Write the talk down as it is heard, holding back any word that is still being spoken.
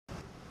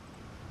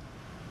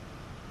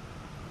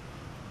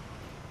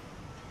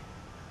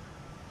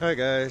Hi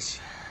guys,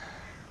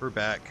 we're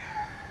back.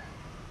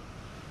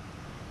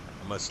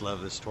 I must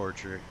love this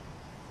torture.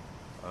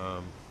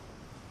 Um,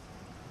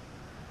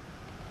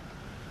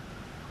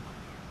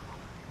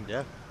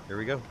 yeah, here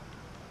we go.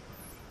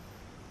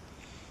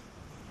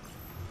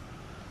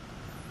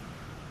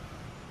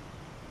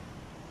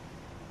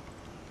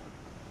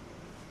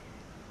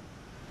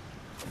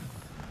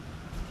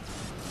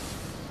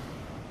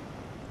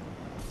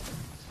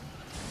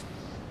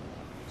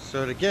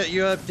 So to get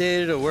you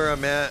updated on where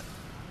I'm at,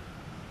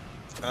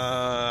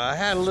 I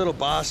had a little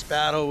boss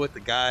battle with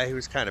the guy who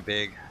was kind of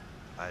big.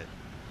 I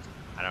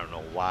don't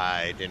know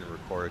why I didn't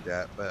record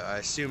that, but I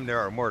assume there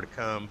are more to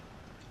come.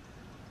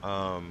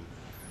 I'm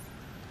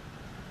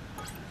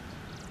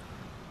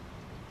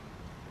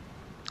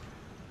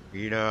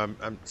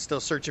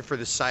still searching for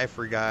the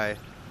cipher guy.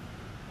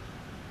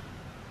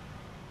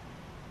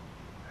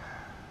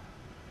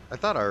 I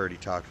thought I already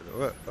talked to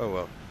them. Oh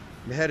well.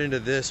 I'm heading to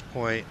this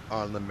point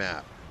on the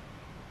map.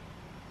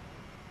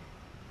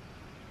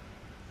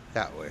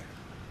 That way.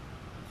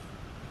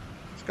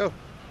 Let's go.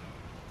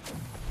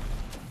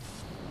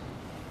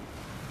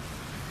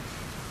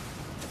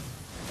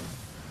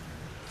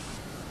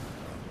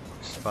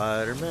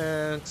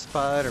 Spider-Man,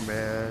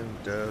 Spider-Man,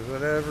 does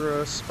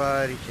whatever a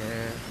Spidey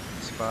can.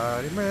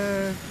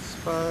 Spider-Man,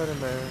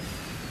 Spider-Man.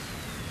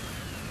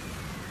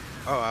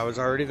 Oh, I was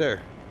already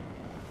there.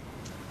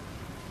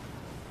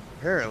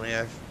 Apparently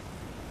I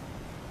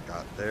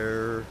got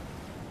there.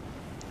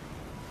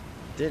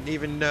 Didn't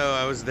even know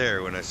I was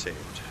there when I saved.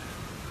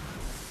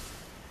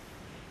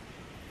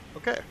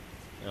 Okay,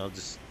 I'll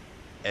just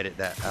edit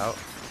that out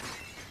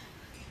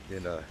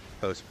in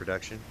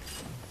post-production.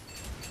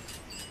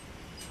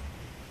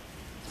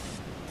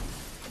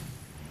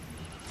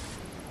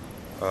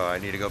 Oh, I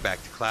need to go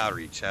back to Cloud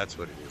Reach, that's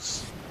what it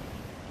is.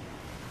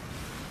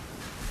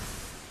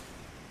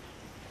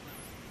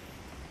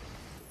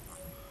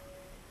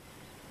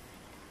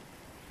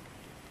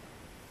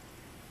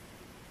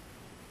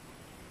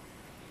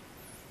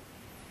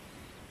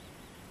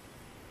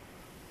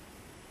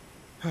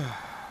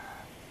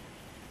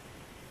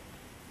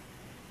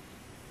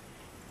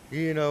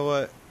 You know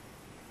what?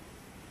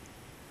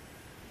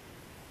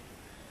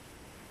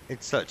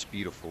 It's such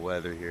beautiful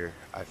weather here.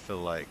 I feel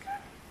like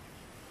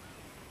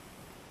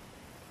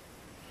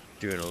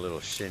doing a little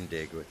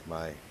shindig with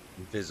my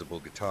invisible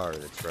guitar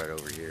that's right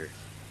over here.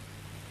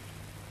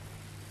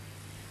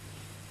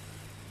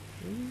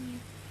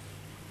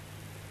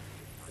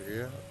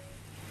 Yeah.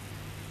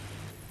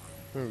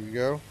 There we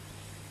go.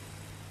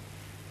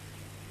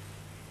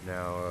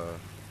 Now,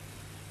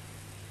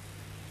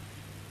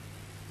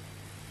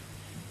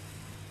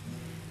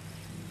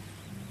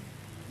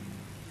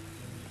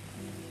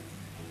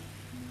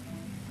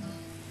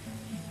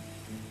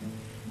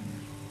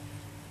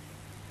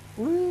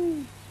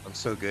 woo! I'm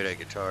so good at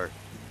guitar.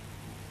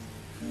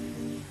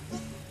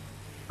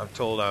 I'm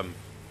told I'm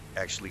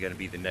actually going to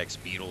be the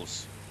next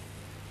Beatles,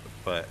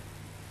 but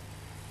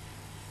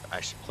I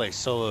should play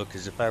solo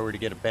because if I were to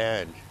get a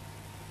band,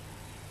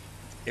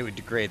 it would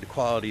degrade the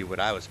quality of what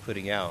I was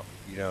putting out.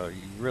 You know,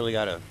 you really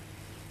got to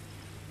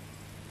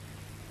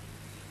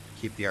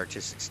keep the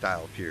artistic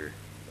style pure.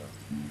 So,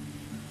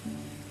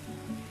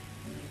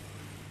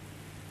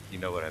 you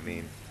know what I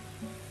mean?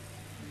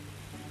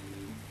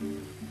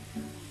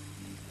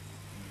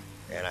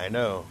 And I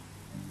know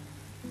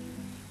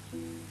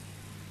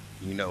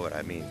you know what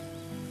I mean.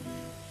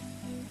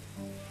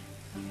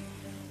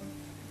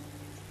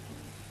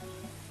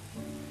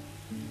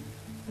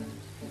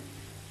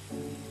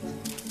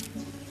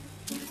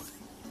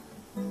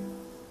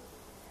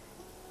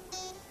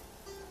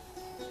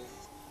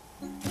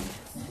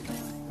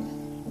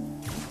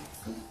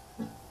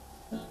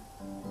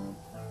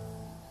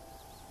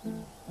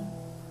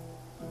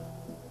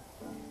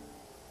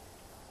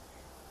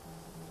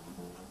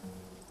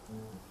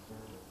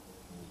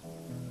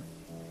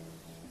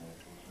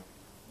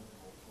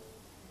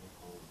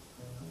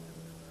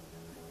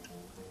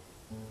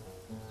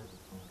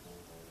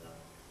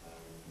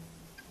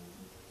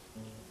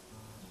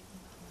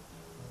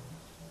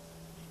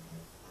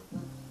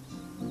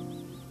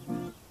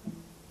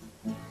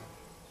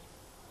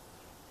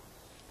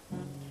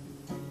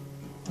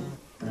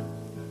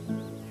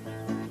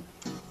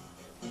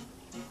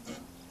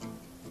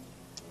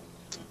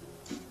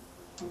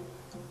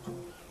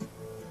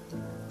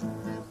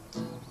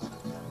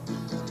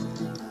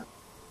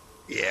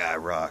 Yeah, I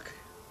rock.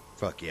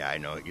 Fuck yeah, I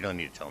know it. You don't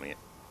need to tell me it.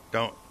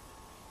 Don't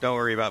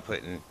worry about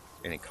putting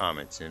any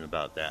comments in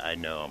about that. I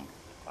know I'm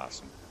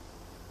awesome.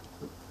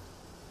 Put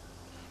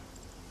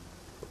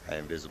my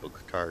invisible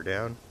guitar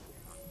down.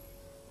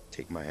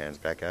 Take my hands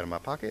back out of my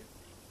pocket.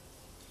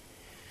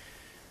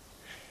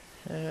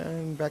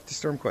 And back to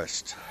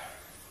Stormquest.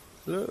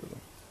 Hello.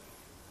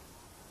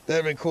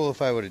 That'd been cool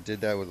if I would have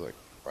did that with like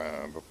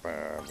yeah,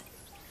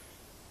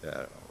 I don't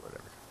know,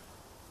 whatever.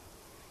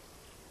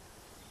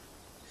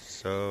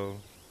 So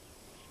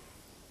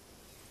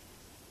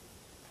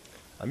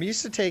I'm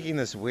used to taking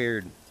this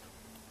weird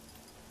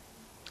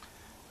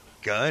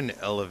gun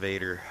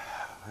elevator.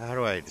 How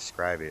do I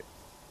describe it?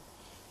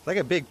 It's like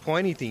a big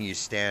pointy thing you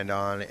stand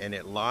on, and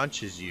it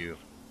launches you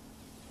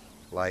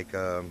like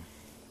an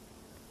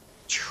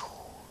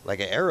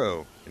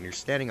arrow, and you're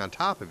standing on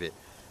top of it.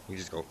 You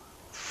just go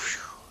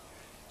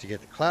to get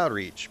the cloud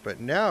reach.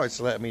 But now it's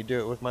letting me do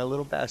it with my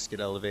little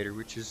basket elevator,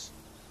 which is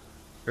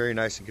very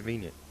nice and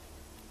convenient.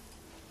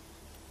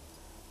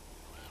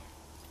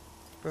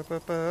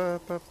 Oh,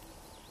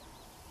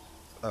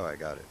 I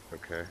got it.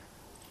 Okay.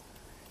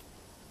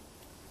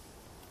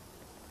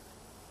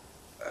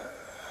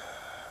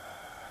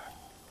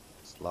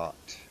 It's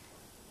locked.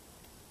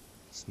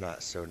 It's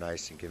not so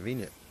nice and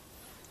convenient.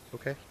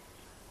 Okay.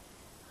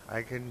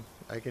 I can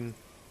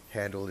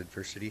handle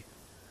adversity.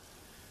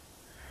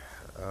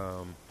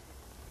 Am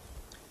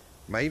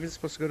I even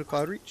supposed to go to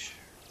Cloud Reach?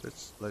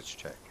 Let's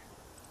check.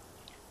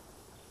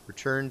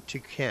 Return to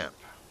camp.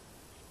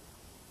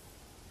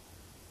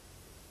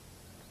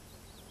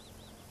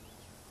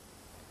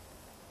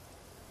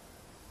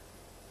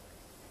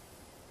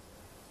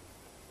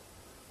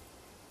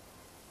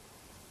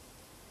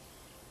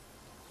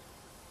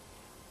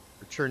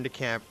 Return to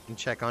camp and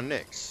check on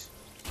Nyx.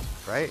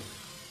 Right?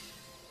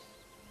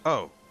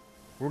 Oh,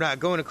 we're not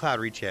going to Cloud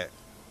Reach yet.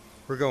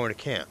 We're going to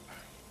camp.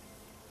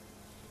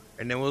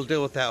 And then we'll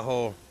deal with that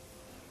hole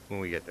when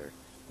we get there.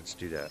 Let's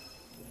do that.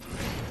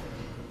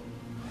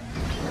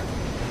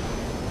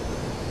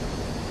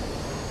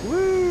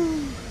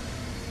 Woo!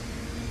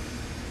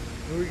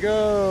 Here we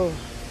go.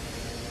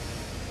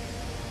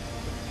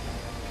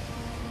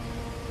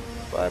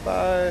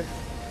 Bye-bye,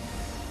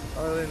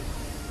 Island.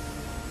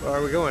 Well,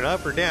 are we going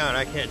up or down?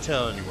 I can't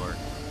tell anymore.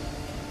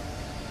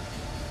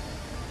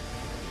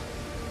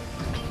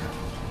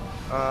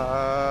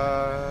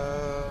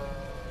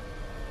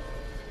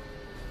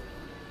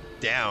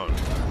 Down.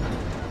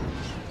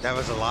 That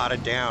was a lot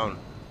of down.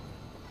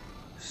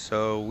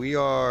 So we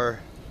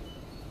are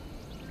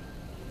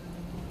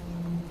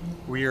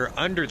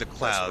under the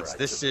clouds.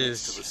 This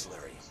is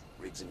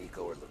Riggs and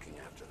Eco are looking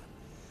after them.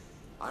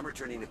 I'm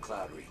returning to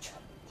Cloud Reach.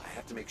 I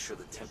have to make sure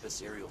the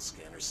Tempest aerial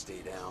scanners stay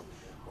down,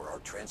 or our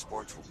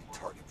transports will be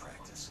target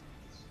practice.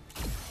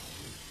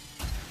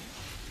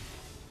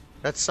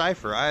 That's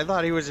Cypher. I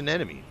thought he was an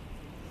enemy.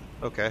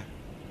 Okay.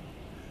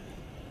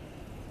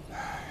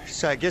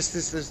 So I guess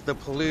this is the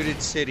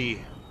polluted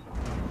city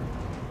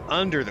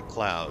under the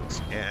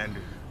clouds, and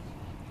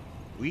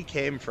we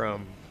came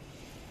from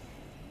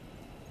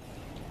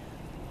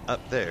up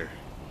there.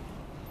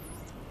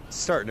 It's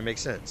starting to make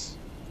sense.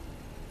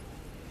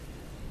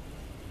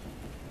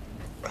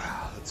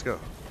 Let's go.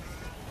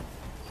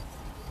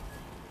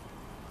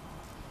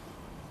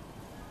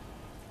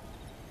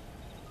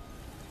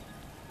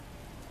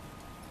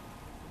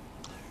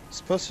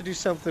 Supposed to do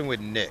something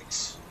with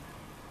Nyx.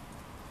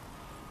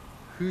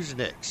 Who's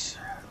Nyx?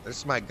 This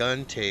is my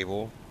gun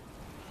table.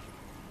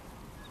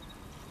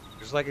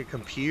 There's like a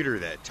computer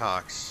that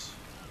talks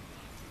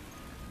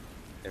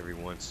every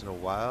once in a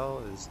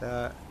while. Is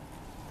that...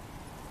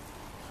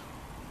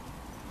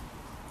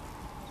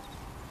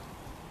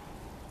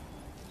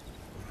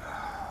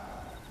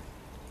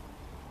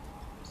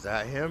 Is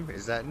that him?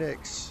 Is that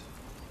Nyx?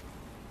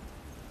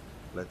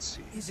 Let's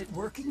see. Is it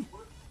working?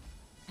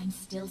 I'm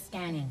still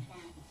scanning.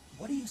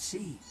 What do you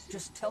see?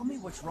 Just tell me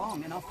what's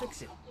wrong and I'll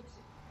fix it.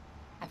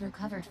 I've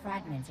recovered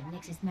fragments of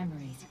Nyx's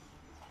memories.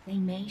 They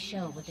may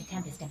show what the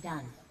Tempest have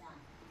done.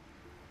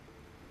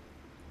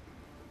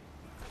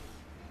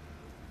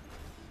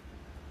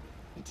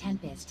 The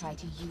Tempest tried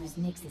to use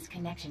Nyx's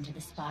connection to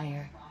the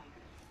Spire.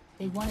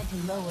 They wanted to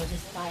lower the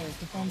Spire's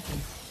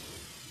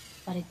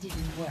defenses, but it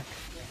didn't work.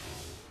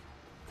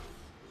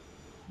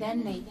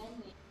 Then they...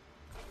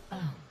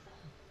 Oh.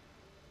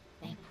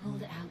 They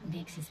pulled out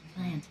Nyx's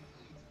plant,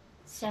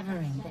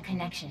 severing the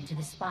connection to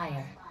the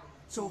Spire.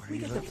 So if we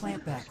get the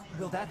plant back,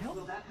 will that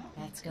help?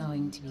 That's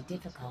going to be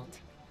difficult.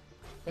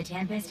 The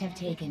Tempest have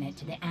taken it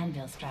to the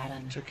Anvil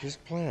stratum. Took his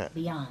plant.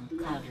 Beyond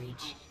Cloud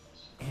Reach.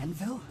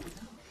 Anvil?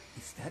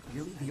 Is that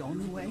really the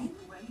only way?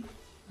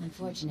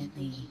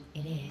 Unfortunately,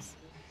 it is.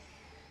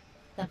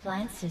 The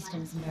plant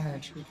systems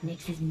merge with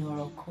Nyx's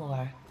neural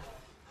core.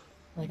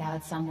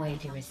 Without some way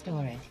to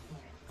restore it,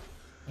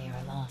 they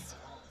are lost.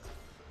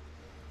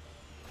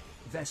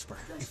 Vesper,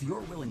 if you're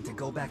willing to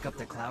go back up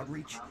to Cloud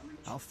Reach,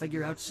 I'll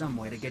figure out some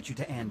way to get you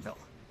to Anvil.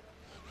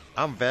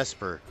 I'm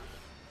Vesper.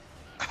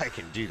 I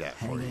can do that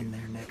for Hang you. in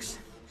there, Nyx.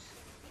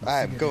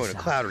 I'm going to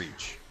Cloud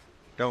Reach.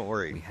 Don't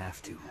worry. We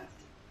have to.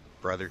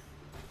 Brother.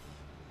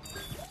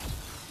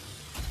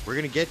 We're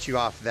gonna get you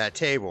off that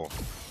table.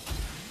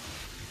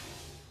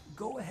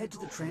 Go ahead to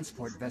the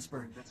transport,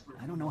 Vesper.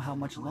 I don't know how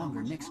much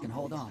longer Nyx can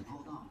hold on.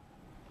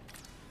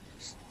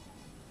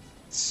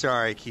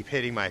 Sorry, I keep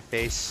hitting my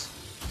face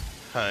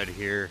HUD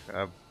here.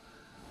 I'm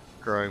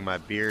growing my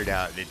beard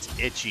out and it's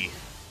itchy.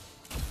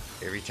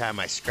 Every time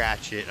I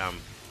scratch it, I'm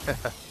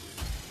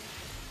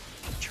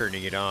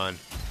turning it on.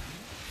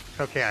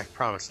 Okay, I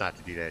promise not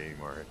to do that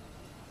anymore.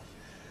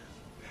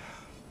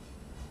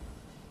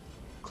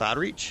 Cloud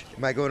Reach?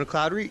 Am I going to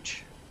Cloud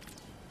Reach?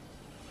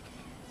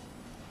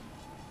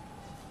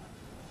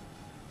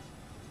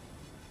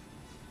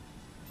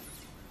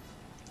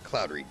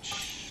 Cloud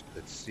Reach.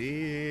 Let's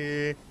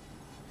see.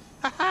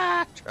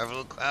 Haha!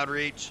 Travel to Cloud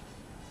Reach.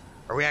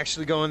 Are we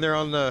actually going there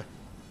on the...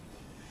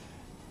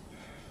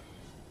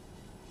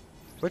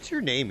 What's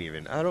your name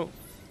even? I don't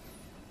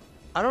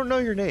know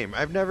your name.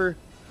 I've never...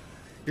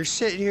 You're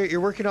sitting here,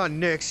 you're working on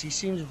Nyx. He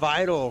seems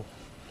vital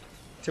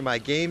to my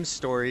game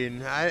story,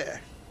 and I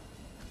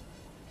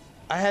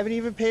haven't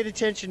even paid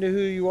attention to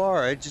who you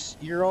are.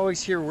 You're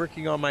always here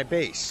working on my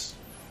base.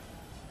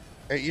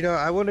 You know,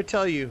 I want to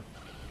tell you,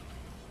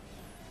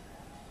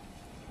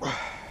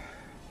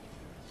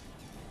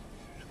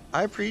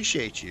 I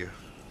appreciate you.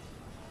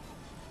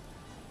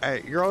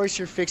 You're always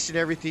here fixing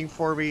everything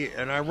for me,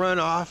 and I run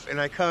off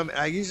and I come, and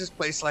I use this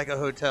place like a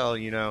hotel,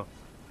 you know.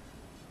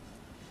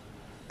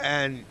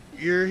 And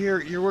you're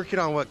here, you're working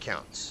on what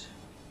counts.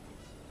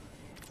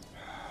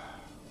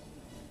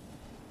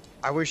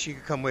 I wish you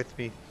could come with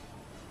me.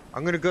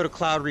 I'm gonna go to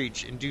Cloud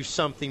Reach and do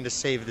something to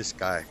save this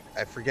guy.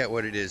 I forget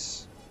what it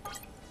is.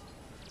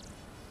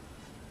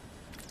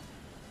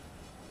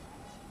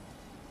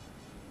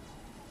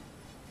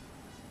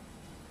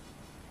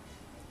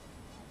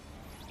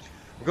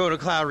 We're going to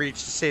Cloud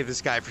Reach to save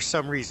this guy for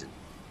some reason.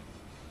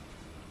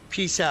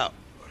 Peace out.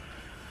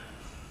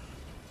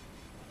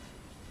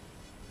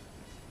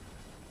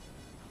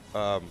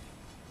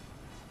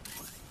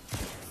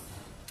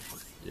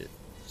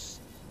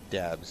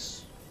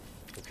 Dabs.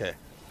 Okay.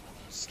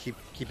 Just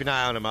keep an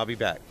eye on him. I'll be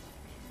back.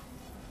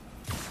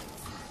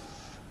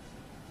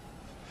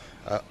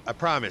 I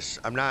promise.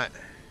 I'm not...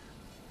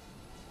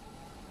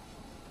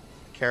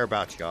 I care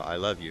about y'all. I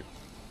love you.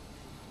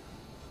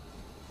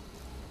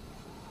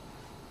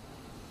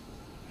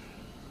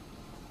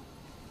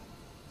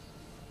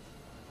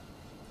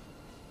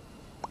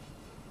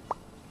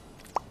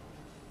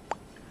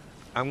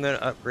 I'm gonna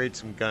upgrade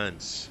some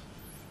guns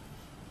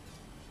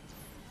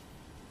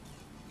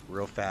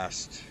real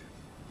fast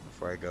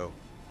before I go.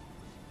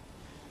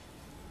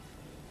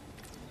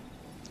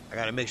 I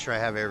gotta make sure I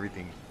have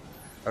everything.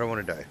 I don't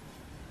want to die.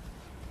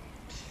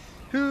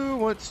 Who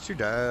wants to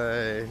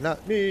die?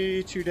 Not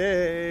me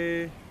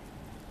today.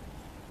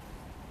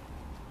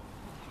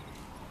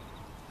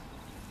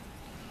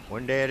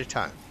 One day at a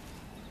time.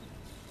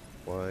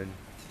 One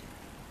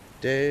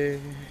day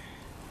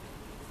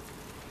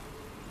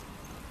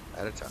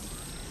at a time.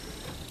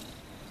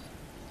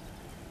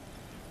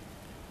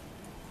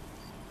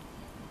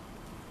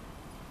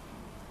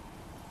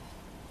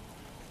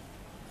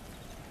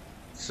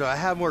 So I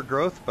have more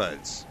growth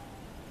buds.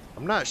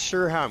 I'm not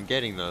sure how I'm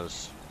getting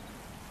those.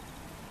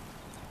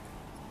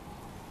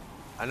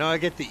 I know I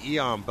get the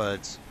Eon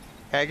buds.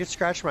 Hey, I can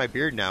scratch my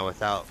beard now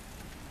without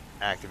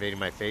activating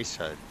my face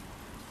HUD.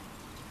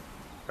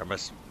 I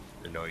must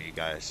annoy you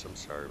guys. I'm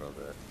sorry about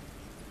that.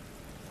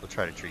 I'll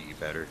try to treat you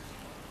better.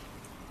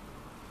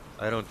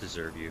 I don't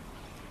deserve you.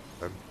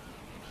 I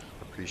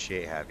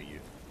appreciate having you.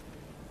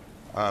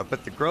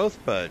 But the growth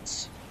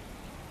buds,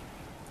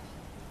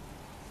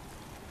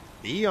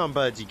 the Eon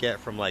buds you get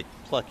from like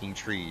plucking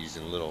trees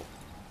and little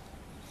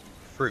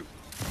fruit.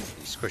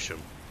 You squish them.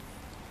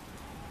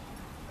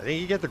 I think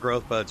you get the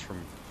growth buds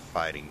from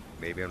fighting.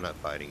 Maybe I'm not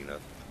fighting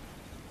enough.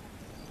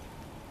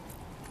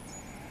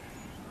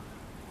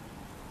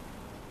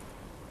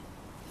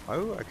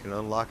 Oh, I can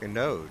unlock a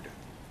node.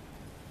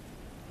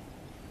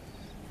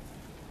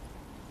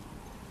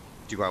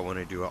 Do I want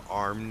to do an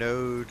arm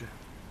node?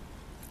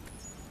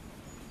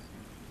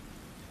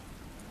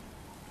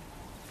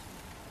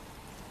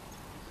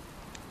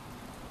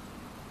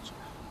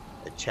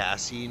 A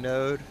chassis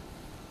node?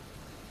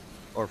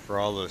 Or for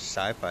all those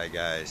sci-fi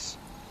guys,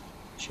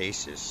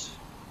 chasis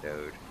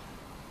node?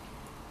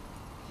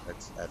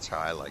 That's how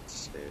I like to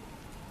say it.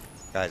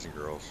 Guys and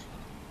girls.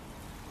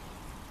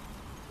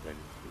 And,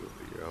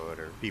 you know,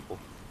 whatever. People.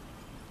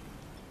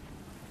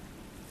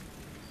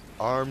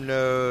 Arm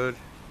node.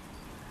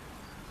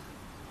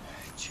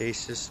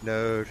 Chasis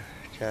node,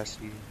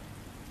 chassis.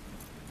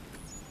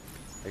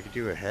 I could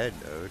do a head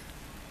node.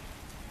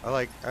 I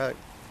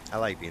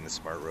like being the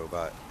smart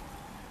robot,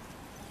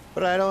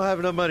 but I don't have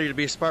enough money to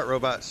be a smart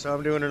robot, so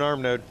I'm doing an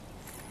arm node.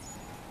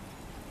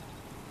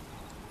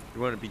 If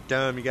you want to be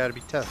dumb, you got to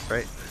be tough,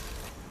 right?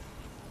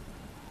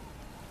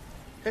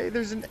 Hey,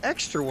 there's an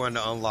extra one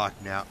to unlock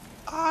now.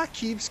 Ah, it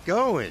keeps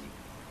going.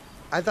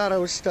 I thought I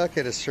was stuck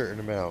at a certain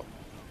amount.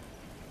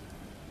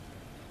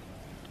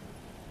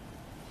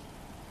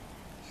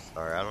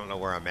 Sorry, I don't know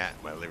where I'm at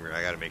in my living room.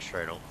 I gotta make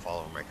sure I don't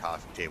fall over my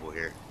coffee table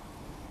here.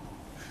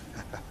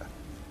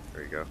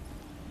 There you go.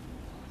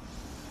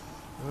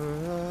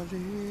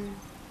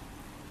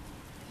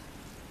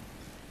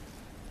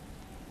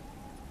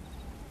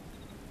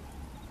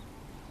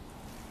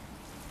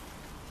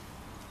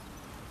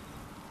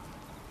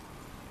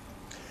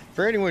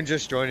 For anyone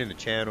just joining the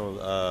channel,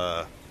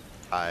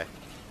 hi,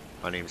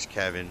 my name is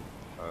Kevin,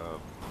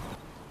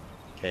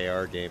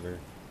 KR Gamer.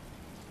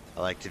 I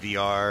like to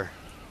VR.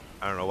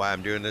 I don't know why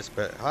I'm doing this,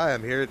 but hi,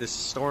 I'm here. This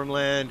is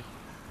Stormland,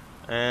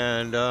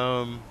 and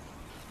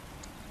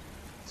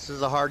this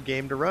is a hard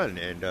game to run,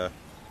 and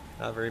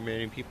not very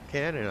many people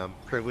can, and I'm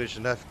privileged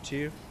enough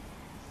to.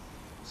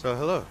 So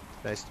hello,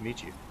 nice to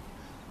meet you.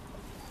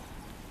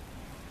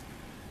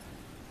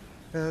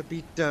 Gotta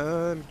be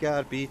done,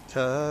 gotta be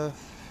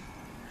tough.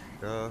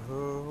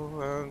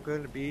 Oh, I'm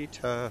gonna be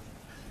tough.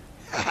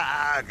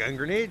 Ha! Gun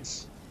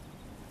grenades.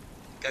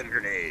 Gun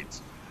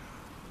grenades.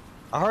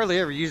 I hardly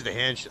ever use the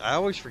hand. I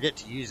always forget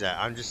to use that.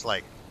 I'm just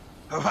like,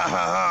 ha ha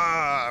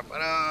ha!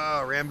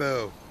 But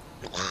Rambo.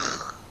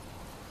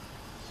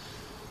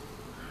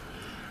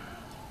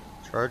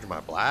 Charge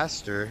my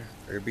blaster.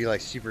 It'd be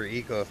like super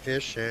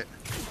eco-efficient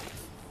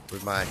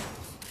with my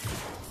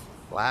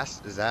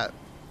blast. Is that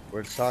what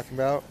it's talking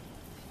about?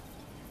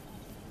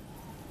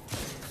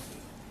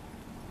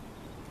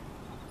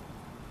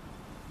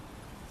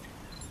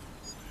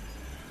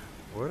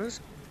 What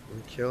is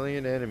when killing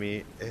an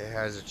enemy, it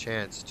has a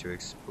chance to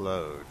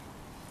explode.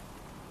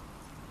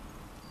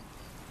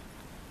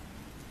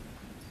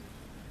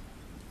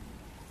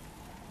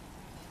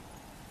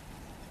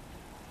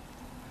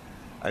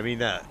 I mean,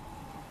 that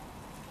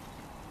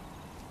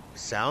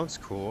sounds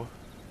cool.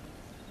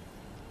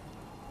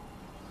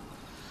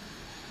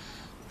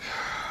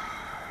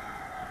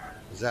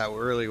 Is that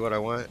really what I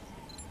want?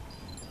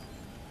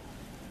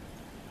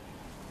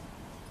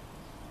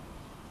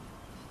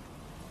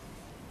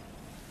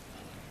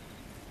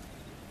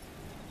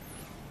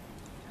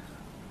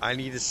 I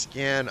need to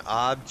scan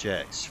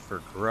objects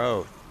for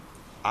growth.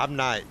 I'm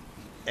not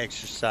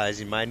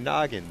exercising my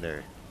noggin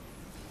there.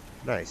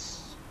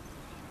 Nice.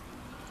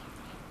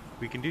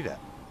 We can do that.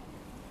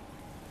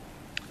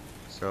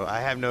 So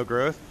I have no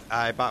growth.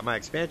 I bought my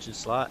expansion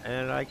slot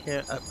and I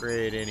can't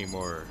upgrade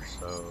anymore.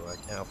 So I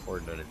can't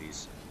afford none of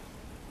these.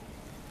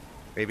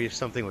 Maybe if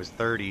something was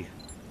 30.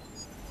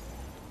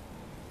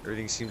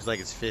 Everything seems like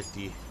it's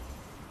 50.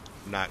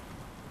 Not.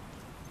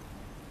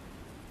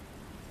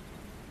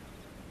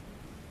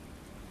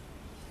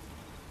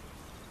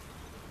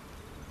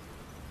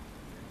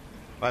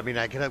 I mean,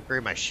 I could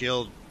upgrade my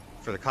shield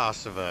for the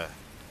cost of a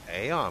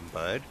Aeon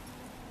Bud.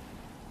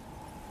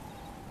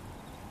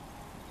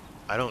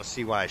 I don't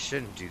see why I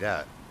shouldn't do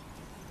that.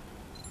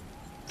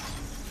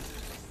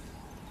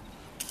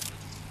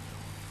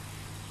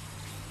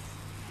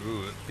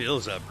 Ooh, it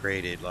feels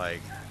upgraded,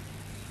 like.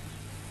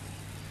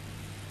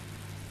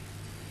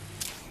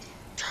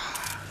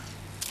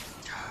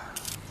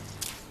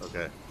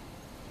 Okay.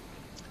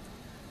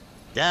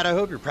 Dad, I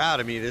hope you're proud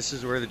of me. This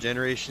is where the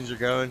generations are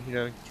going. You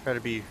know, try to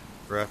be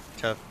rough,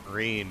 tough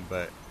Marine,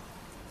 but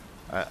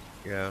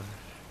you know,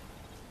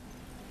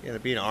 you gotta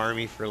be an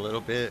army for a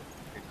little bit.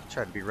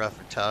 Try to be rough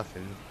and tough,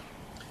 and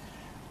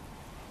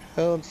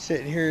hell, I'm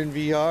sitting here in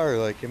VR,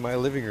 like in my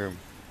living room.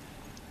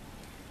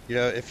 You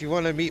know, if you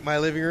want to meet my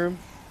living room,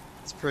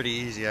 it's pretty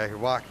easy. I can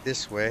walk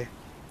this way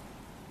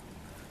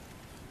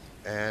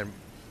and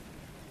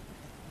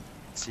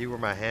see where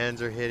my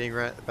hands are hitting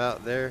right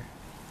about there.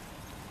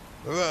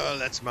 Oh,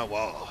 that's my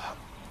wall.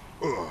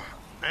 Oh.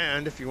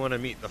 And if you want to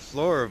meet the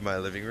floor of my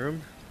living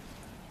room,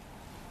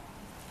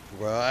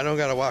 well, I don't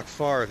gotta walk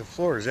far. The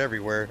floor is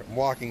everywhere. I'm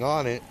walking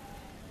on it,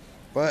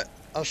 but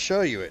I'll show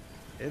you it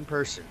in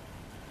person.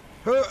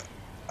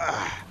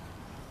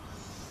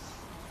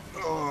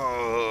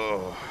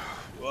 Oh,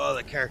 well,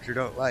 the character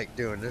don't like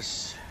doing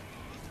this.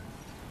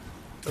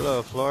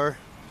 Hello, floor.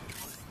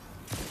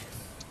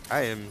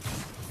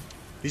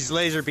 These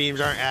laser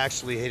beams aren't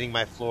actually hitting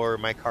my floor.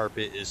 My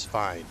carpet is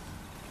fine.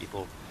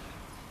 People,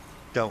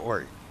 don't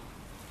worry.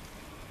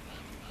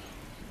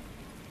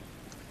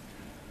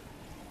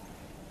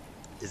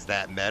 Is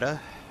that meta?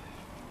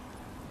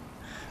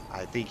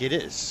 I think it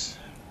is.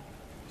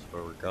 That's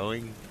where we're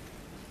going.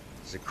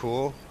 Is it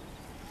cool?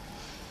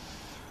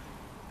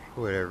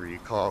 Whatever you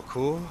call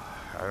cool.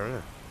 I don't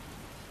know.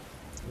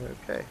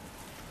 Okay.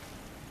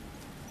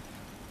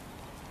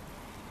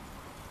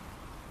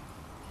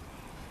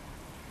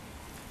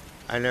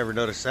 I never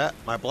noticed that.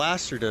 My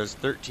blaster does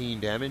 13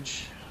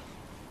 damage.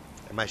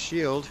 And my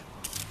shield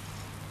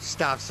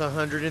stops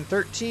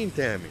 113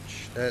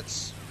 damage.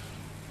 That's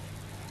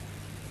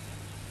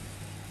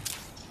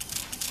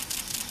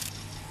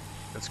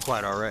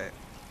quite alright.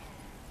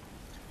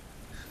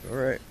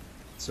 Alright.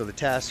 So the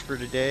task for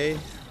today,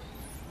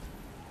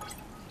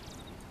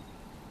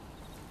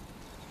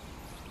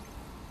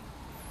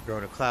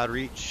 going to Cloud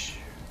Reach,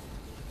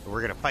 and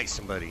we're gonna fight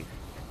somebody.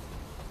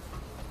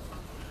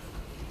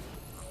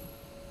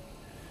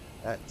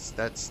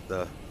 That's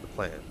the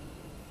plan.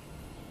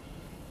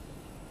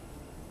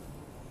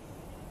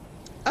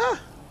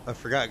 Ah! I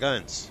forgot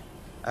guns.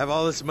 I have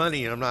all this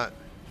money and I'm not.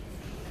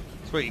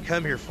 That's what you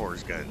come here for,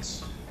 is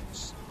guns.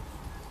 Just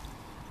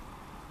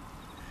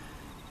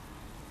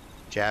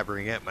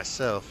jabbering at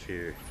myself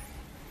here.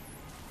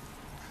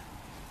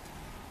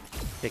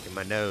 Picking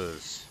my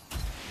nose,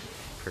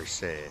 per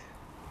se.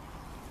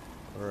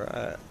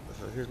 Alright,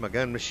 so here's my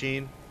gun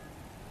machine.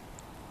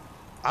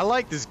 I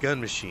like this gun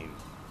machine.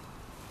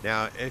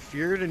 Now, if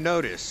you're to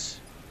notice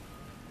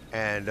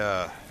and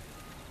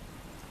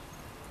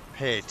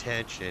pay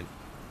attention,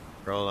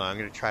 roll on. I'm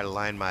going to try to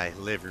line my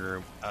living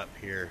room up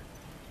here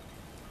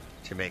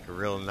to make a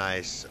real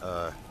nice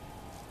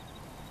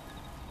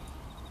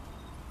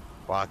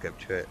walk up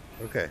to it.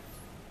 Okay.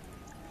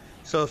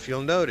 So if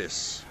you'll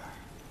notice,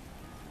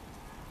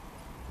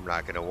 I'm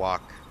not gonna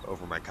walk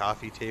over my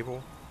coffee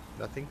table.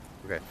 Nothing?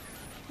 Okay.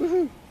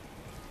 Woohoo!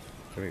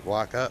 Let me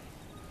walk up.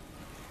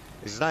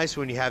 It's nice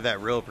when you have that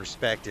real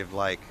perspective,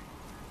 like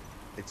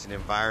it's an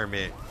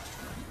environment.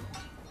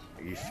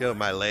 You feel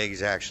my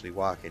legs actually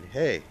walking.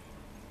 Hey,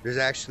 there's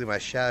actually my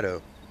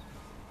shadow.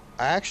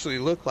 I actually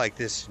look like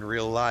this in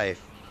real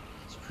life.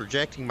 It's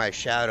projecting my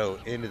shadow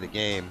into the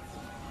game.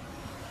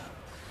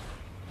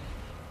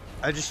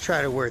 I just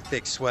try to wear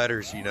thick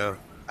sweaters, you know,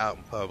 out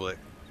in public.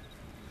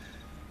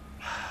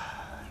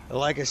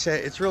 Like I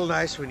said, it's real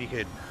nice when you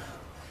could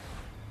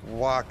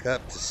walk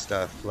up to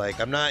stuff. Like,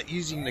 I'm not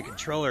using the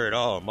controller at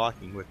all. I'm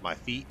walking with my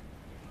feet.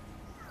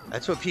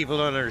 That's what people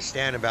don't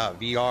understand about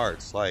VR.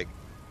 It's like,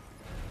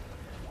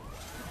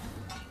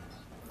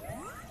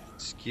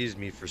 excuse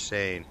me for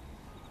saying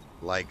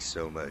like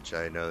so much.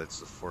 I know that's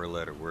the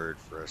 4-letter word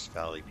for us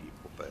Valley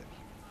people, but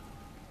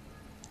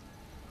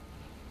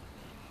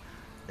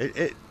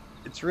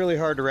it's really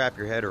hard to wrap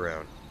your head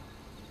around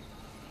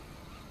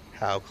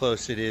how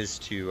close it is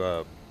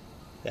to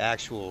the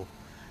actual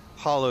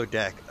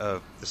holodeck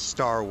of the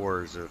Star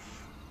Wars of,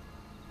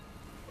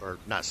 or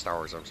not Star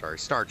Wars, I'm sorry,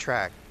 Star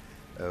Trek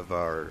of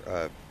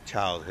our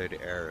childhood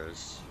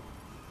eras.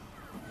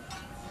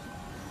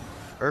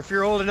 Or if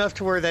you're old enough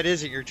to where that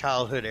isn't your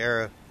childhood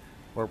era,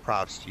 more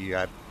props to you.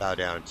 I bow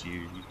down to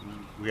you.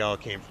 We all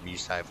came from you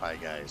sci-fi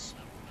guys.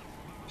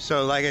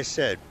 So, like I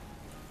said,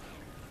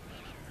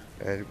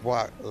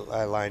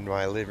 I lined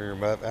my living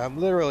room up. I'm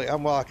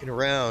walking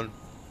around.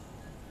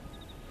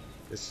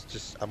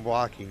 I'm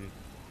walking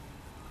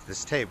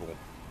this table.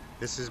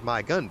 This is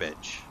my gun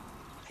bench.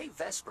 Hey,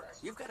 Vesper,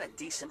 you've got a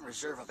decent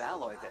reserve of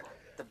alloy there.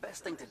 The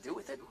best thing to do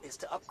with it is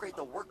to upgrade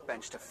the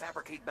workbench to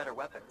fabricate better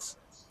weapons.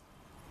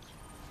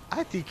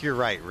 I think you're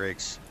right,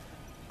 Riggs.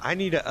 I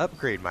need to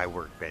upgrade my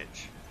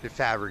workbench to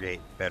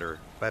fabricate better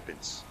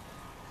weapons.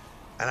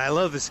 And I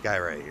love this guy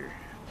right here.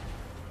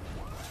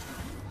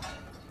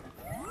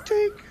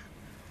 Tink!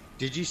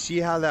 Did you see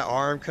how that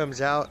arm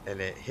comes out and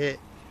it hit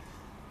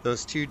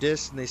those 2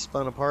 discs and they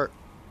spun apart?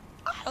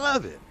 I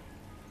love it.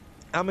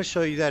 I'm going to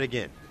show you that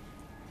again.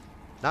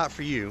 Not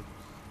for you.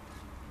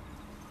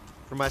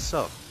 For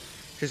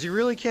myself. Because you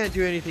really can't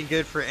do anything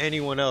good for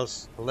anyone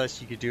else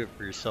unless you could do it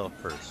for yourself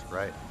first,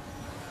 right?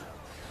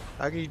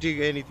 How can you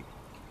do anything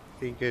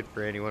good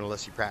for anyone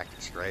unless you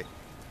practice, right?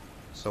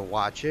 So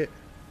watch it.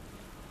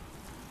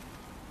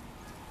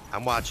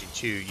 I'm watching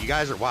too. You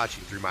guys are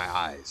watching through my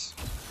eyes.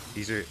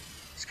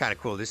 It's kind of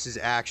cool. This is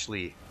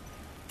actually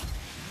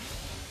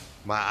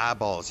my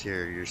eyeballs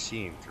here you're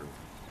seeing through.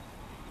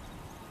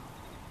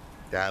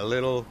 That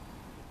little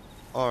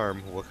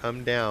arm will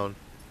come down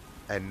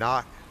and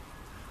knock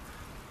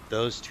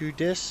those 2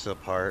 discs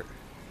apart.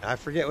 I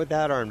forget what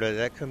that arm does.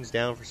 That comes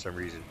down for some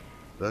reason.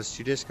 Those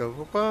 2 discs go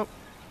boop, boop,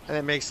 and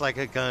it makes like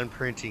a gun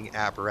printing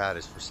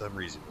apparatus for some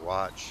reason.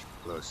 Watch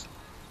closely.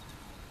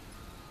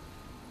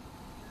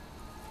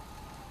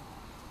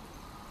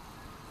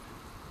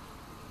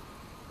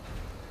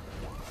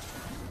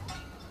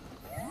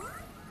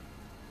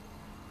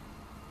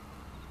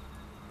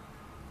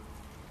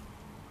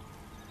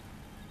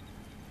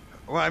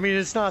 Well, I mean,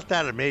 it's not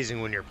that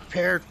amazing when you're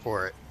prepared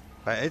for it,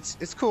 but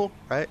it's cool,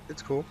 right?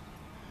 It's cool.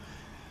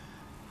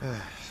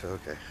 So,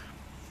 okay.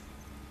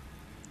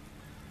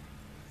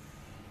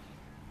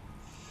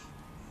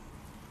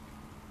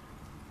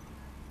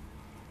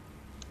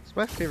 It's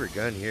my favorite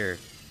gun here,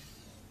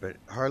 but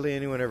hardly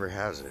anyone ever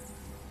has it.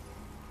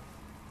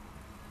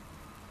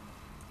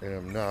 And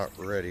I'm not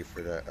ready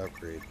for that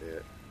upgrade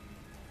yet.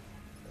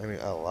 I mean,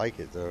 I like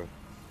it though.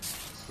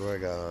 So what I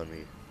got on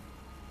me?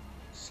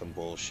 Some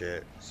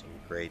bullshit. Some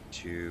grade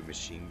 2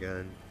 machine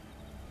gun.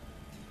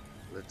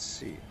 Let's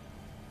see.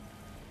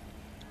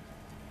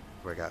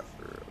 What I got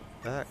for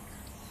back?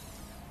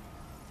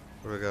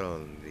 What do I got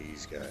on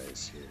these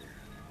guys here?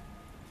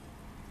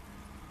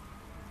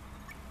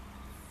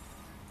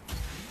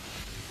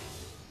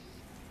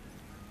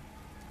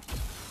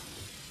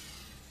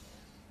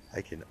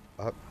 I can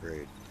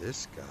upgrade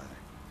this guy.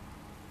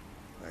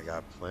 I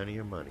got plenty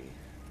of money.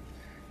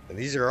 And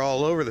these are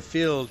all over the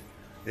field.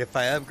 And if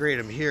I upgrade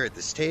them here at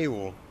this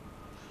table,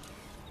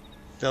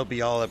 they'll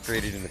be all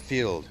upgraded in the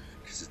field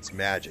because it's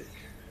magic.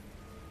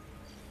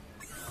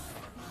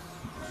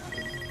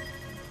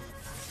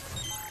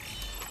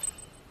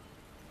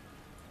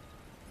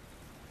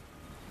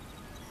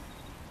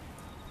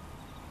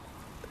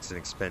 It's an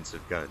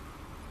expensive gun.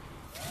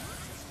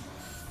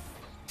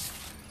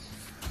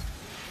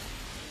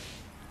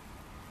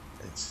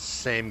 It's the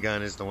same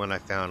gun as the one I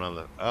found on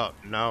the... Oh,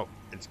 no,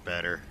 it's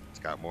better. It's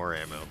got more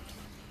ammo.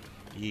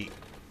 Yeet.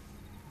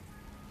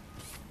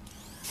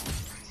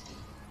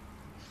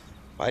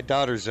 My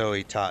daughter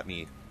Zoe taught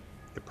me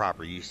the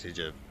proper usage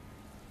of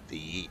the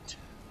yeet.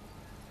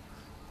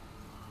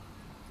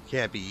 You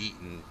can't be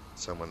eating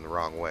someone the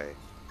wrong way.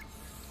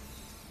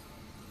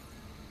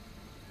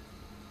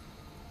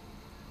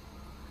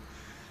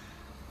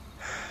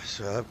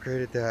 So I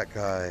upgraded that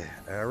guy.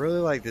 And I really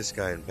like this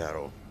guy in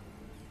battle.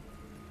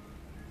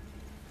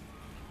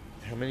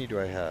 How many do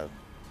I have?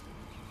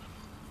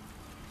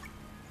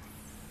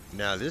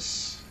 Now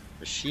this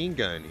machine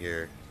gun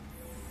here,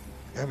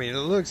 I mean, it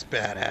looks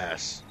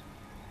badass.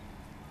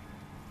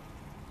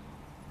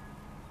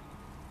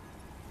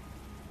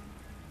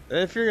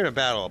 If you're gonna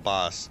battle a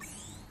boss,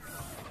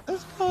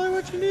 that's probably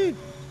what you need.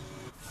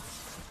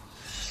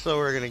 So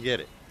we're gonna get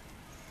it.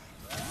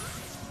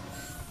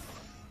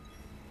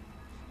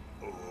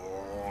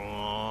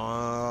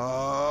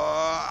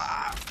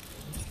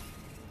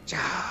 Cha.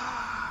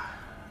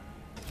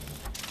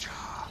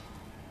 Cha.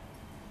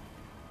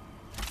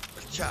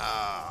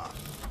 Cha.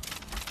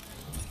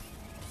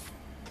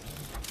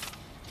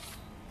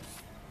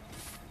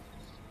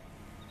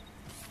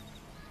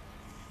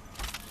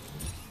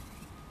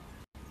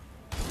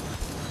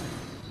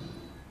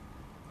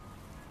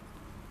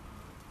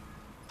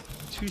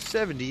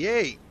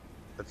 278.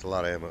 That's a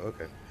lot of ammo.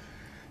 Okay.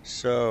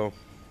 So,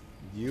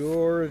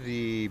 you're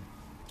the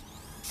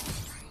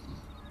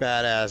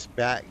badass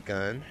bat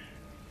gun,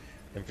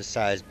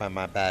 emphasized by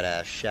my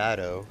badass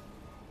shadow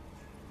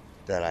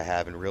that I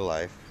have in real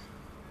life.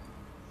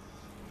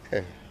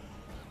 Okay.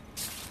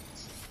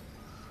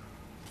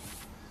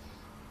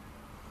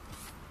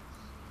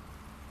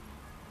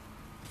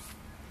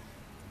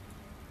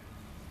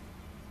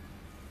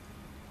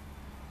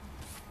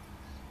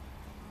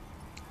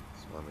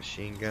 My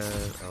machine gun,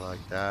 I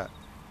like that.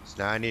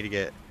 So now I need to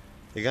get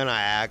the gun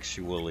I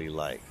actually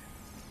like.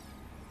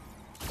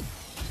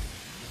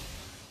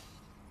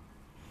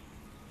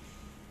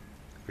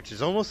 Which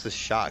is almost the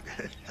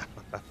shotgun.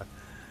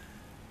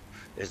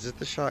 Is it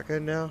the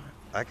shotgun now?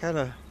 I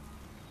kinda...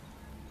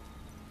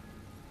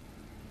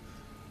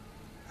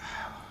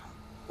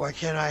 Why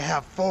can't I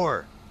have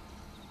 4?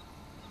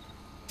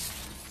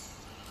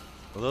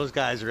 Well, those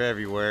guys are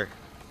everywhere.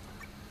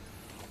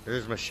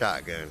 There's my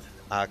shotgun.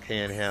 I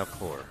can have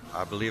 4.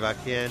 I believe I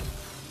can,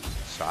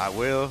 so I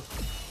will.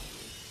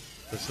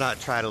 Let's not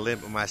try to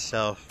limit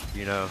myself,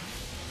 you know,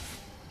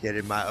 get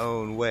in my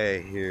own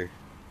way here.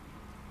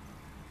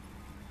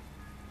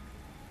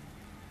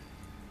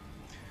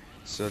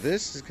 So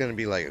this is gonna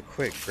be like a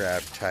quick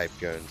grab type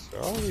gun, so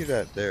I'll leave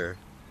that there.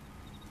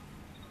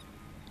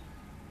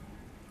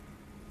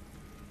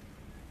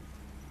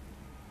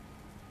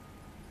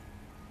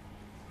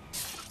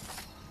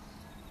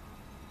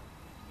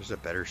 There's a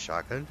better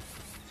shotgun.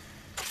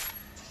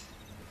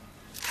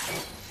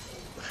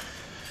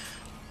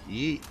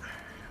 Yeet.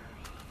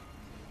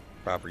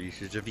 Proper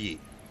usage of yeet.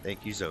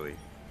 Thank you, Zoe.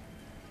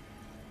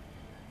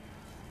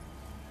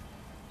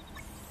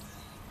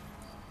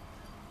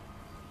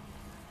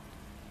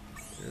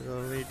 It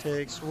only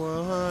takes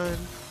one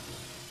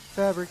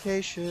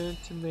fabrication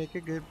to make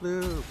a good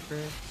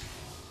blueprint.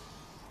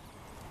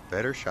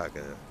 Better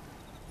shotgun.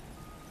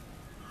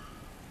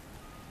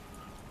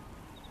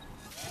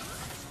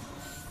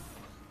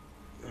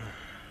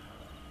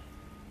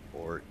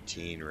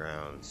 $14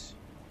 rounds.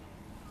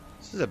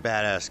 This is a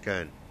badass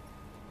gun.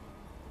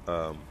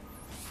 I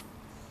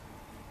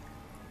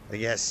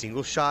think it has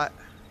single shot.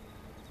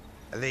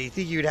 And then you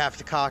think you'd have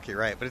to cock it,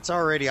 right? But it's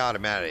already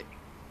automatic.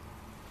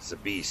 It's a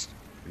beast.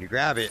 When you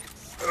grab it,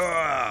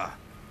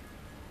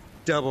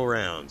 double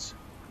rounds.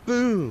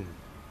 Boom.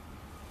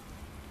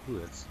 Ooh,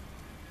 that's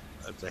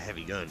a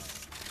heavy gun.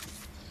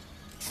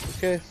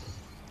 Okay.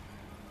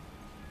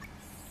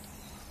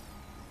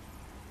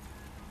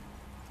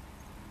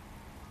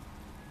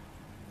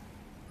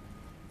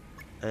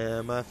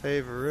 And my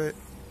favorite.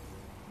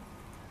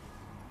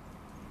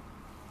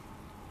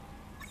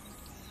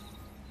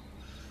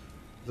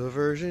 The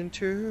version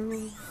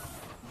 2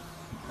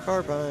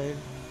 carbine.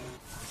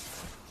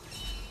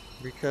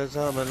 Because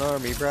I'm an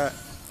army brat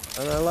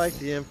and I like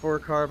the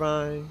M4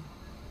 carbine.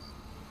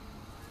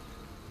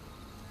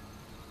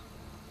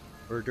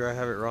 Or do I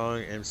have it wrong?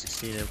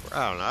 M16, M4.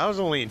 I don't know. I was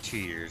only in 2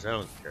 years. I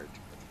don't care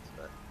too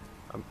much.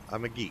 But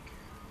I'm a geek.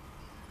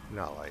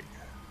 Not like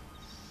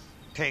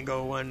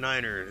Tango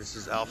 19er. This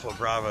is Alpha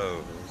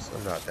Bravo.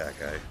 I'm not that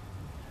guy.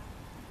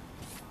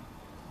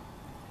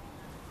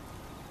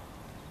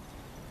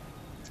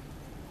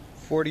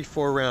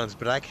 $44 rounds,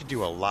 but I could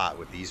do a lot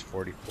with these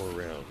 44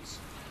 rounds.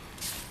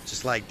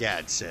 Just like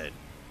Dad said.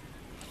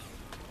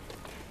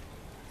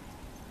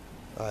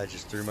 I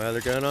just threw my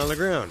other gun on the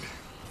ground.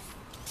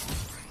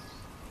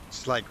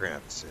 Just like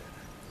Grandpa said.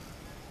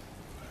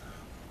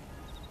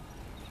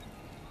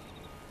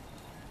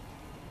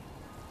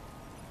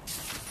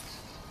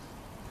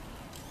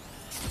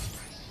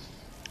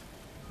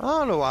 I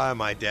don't know why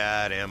my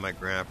dad and my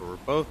grandpa were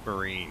both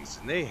Marines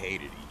and they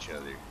hated each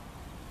other.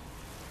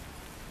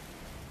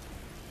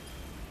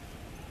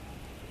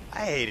 I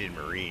hated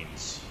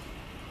Marines.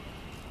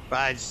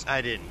 But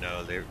I didn't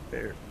know they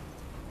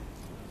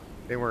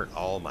weren't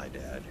all my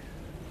dad.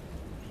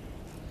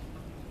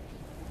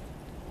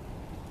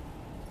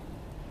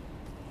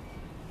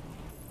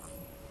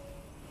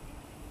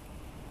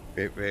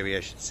 Maybe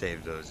I should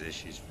save those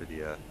issues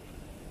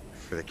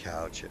for the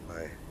couch at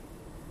my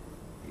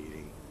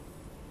meeting.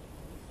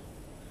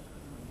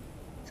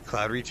 Is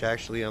Cloud Reach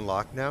actually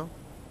unlocked now?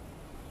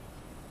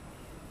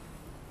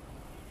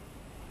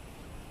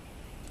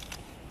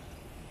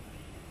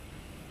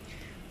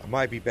 I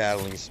might be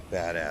battling some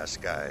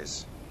badass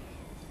guys.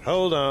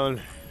 Hold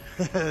on.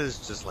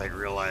 It's just like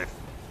real life.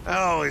 I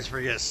always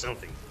forget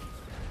something.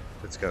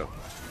 Let's go.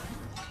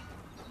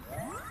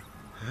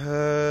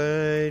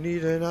 I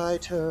need an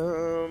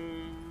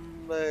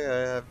item. I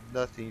have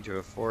nothing to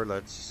afford.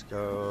 Let's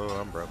go.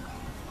 I'm broke.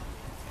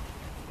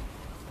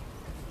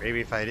 Maybe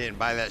if I didn't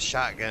buy that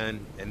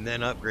shotgun and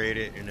then upgrade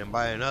it and then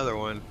buy another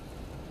one,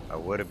 I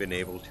would have been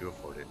able to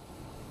afford it.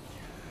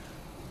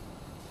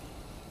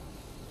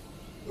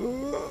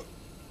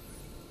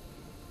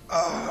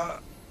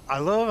 I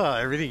love how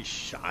everything's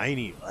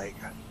shiny. Like,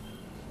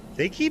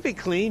 they keep it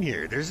clean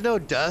here. There's no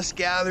dust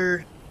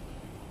gathered.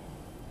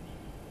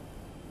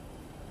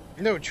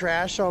 No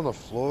trash on the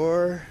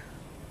floor.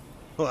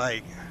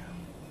 Like,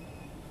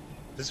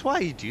 this is why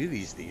you do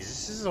these things.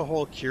 This is a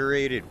whole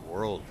curated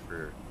world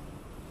for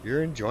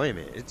your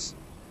enjoyment. It's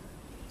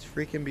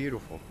freaking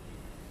beautiful.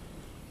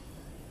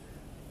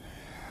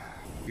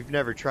 If you've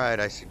never tried,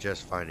 I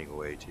suggest finding a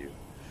way to.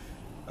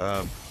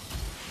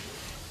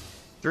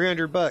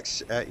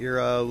 $300 at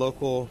your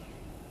local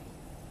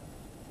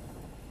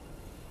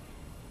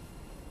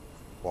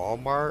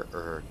Walmart,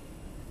 or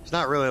it's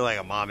not really like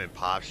a mom and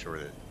pop store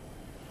that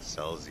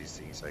sells these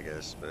things, I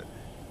guess, but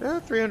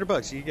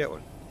 $300 you get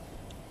one.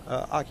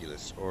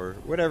 Oculus or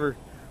whatever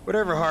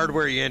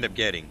hardware you end up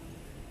getting.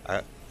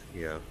 I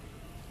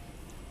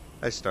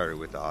started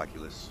with the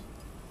Oculus.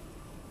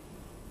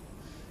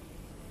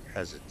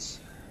 I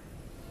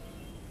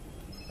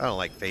don't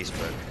like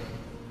Facebook,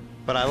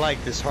 but I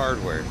like this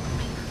hardware.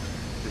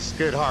 This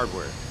good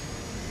hardware.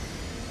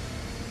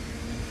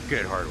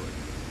 Good hardware.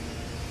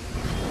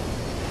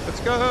 Let's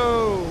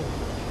go!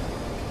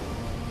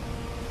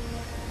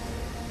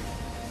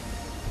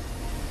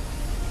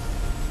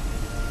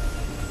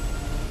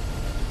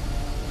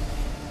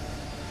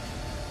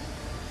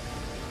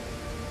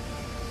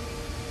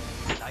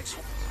 Nice.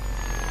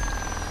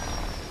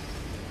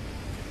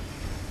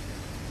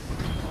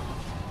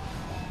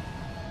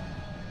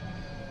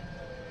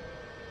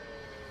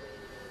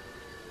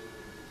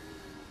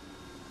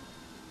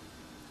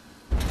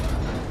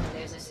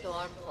 There's a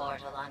storm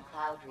portal on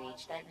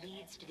Cloudreach that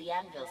leads to the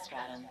Anvil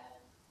Stratum.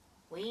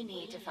 We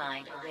need to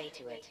find a way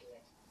to it.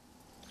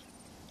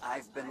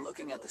 I've been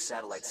looking at the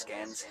satellite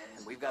scans,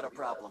 and we've got a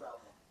problem.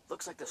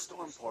 Looks like the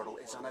storm portal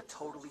is on a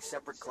totally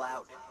separate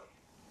cloud.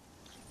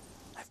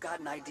 I've got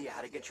an idea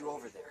how to get you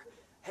over there.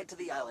 Head to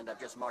the island I've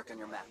just marked on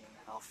your map.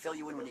 I'll fill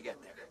you in when you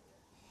get there.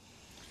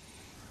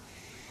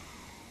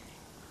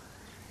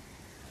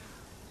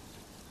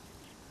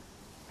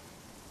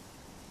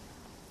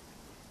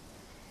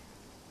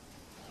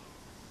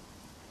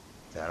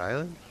 That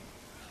island?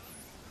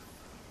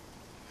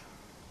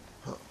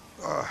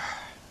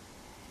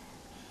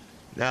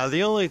 Now,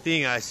 the only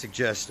thing I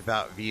suggest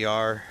about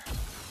VR,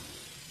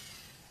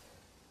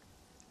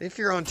 if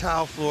you're on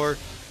tile floor,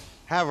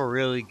 have a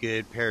really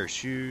good pair of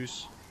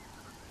shoes.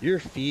 Your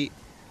feet,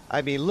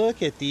 I mean,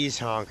 look at these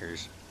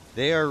honkers.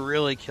 They are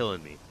really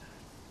killing me.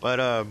 But,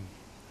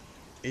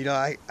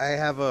 I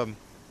have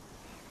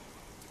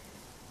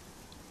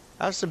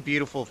some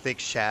beautiful thick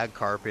shag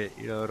carpet,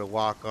 to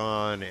walk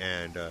on,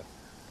 and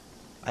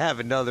I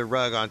have another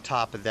rug on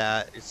top of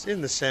that. It's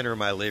in the center of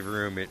my living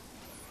room.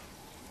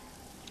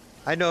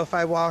 I know if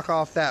I walk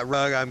off that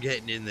rug, I'm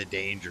getting in the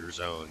danger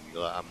zone.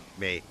 I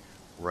may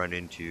run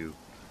into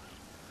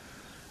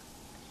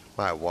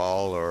my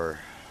wall or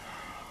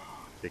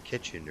the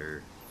kitchen,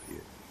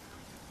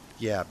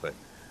 but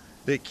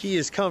the key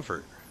is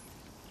comfort,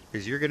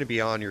 because you're going to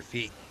be on your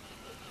feet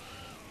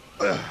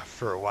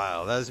for a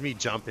while. That was me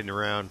jumping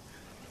around.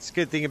 It's a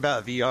good thing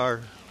about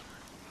VR.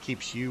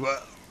 Keeps you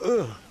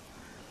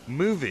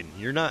moving.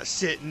 You're not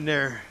sitting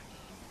there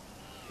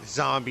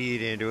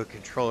zombied into a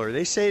controller.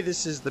 They say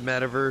this is the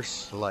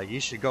metaverse, like you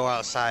should go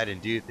outside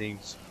and do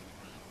things.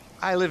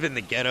 I live in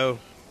the ghetto.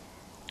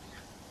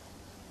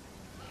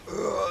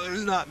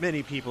 There's not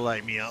many people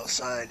like me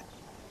outside.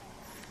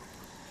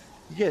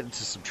 You get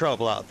into some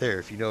trouble out there,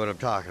 if you know what I'm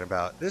talking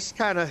about. This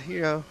kind of,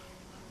 do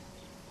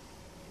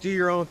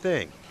your own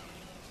thing.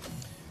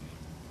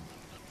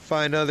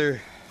 Find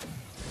other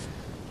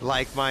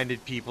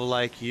like-minded people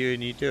like you,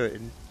 and you do it.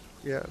 And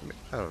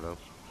I don't know.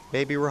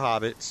 Maybe we're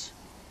hobbits.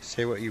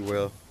 Say what you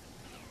will.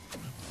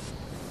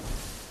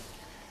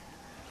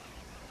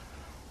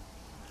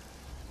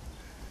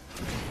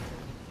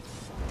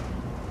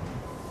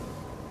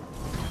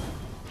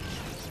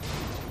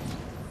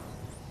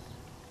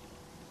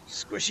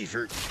 Squishy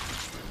fruit.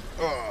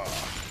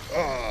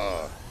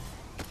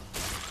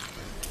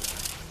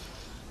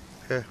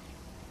 Okay.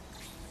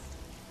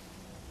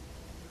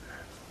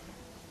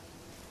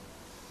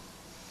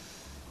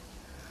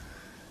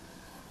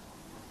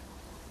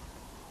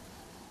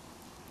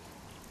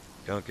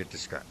 Don't get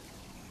distracted.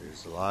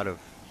 There's a lot of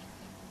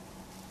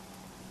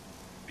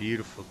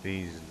beautiful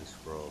things in this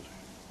world.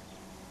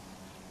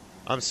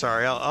 I'm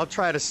sorry, I'll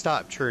try to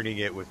stop turning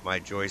it with my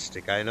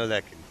joystick. I know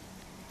that can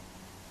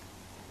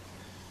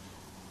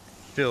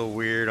feel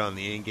weird on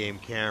the in-game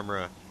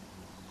camera.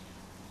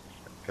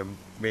 and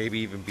maybe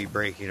even be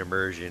breaking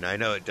immersion. I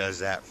know it does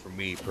that for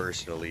me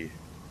personally.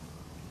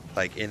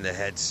 Like in the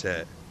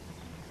headset,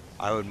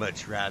 I would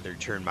much rather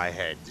turn my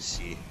head to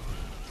see.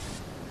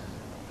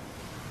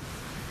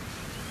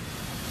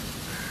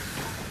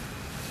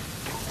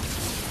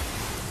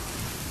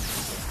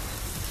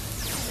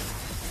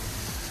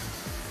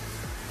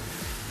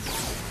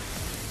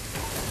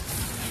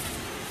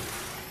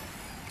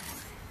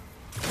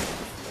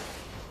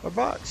 A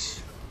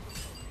box.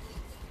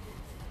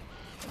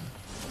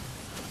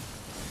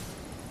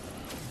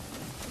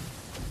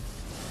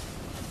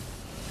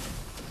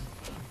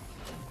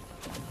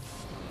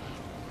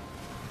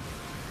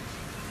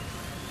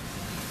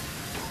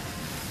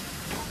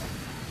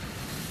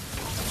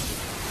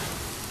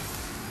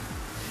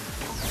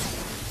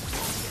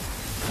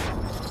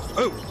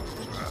 Oh,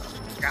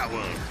 got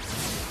one.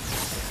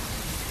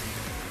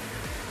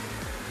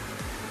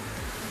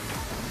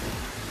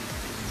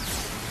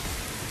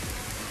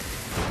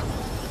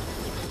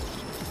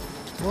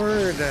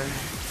 Word.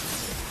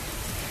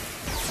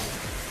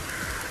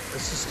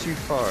 This is too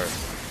far.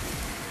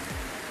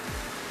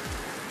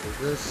 Is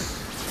this?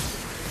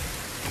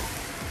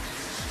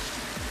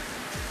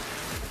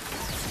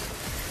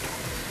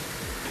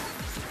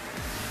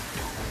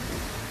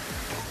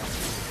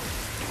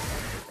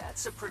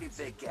 That's a pretty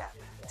big gap.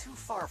 Too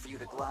far for you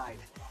to glide.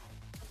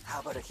 How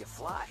about if you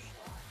fly?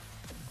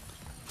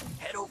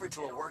 Head over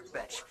to a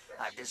workbench.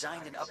 I've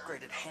designed an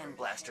upgraded hand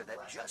blaster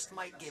that just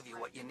might give you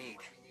what you need.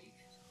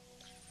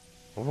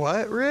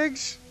 What,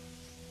 Riggs?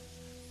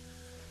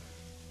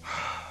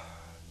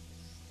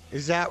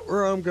 Is that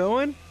where I'm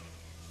going?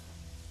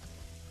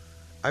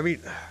 I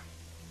mean,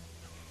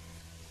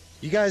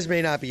 you guys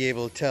may not be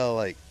able to tell,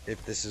 like,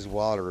 if this is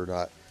water or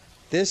not.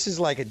 This is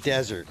like a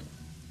desert.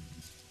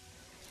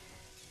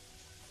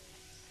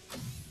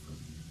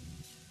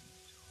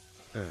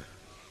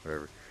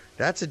 Whatever.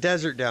 That's a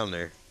desert down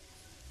there.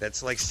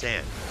 That's like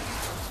sand.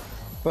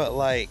 But,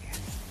 like,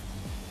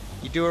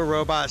 you do a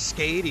robot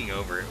skating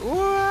over it.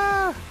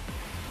 Whoa!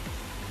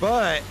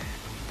 But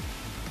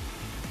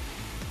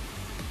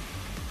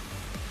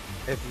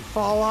if you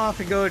fall off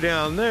and go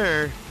down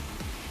there,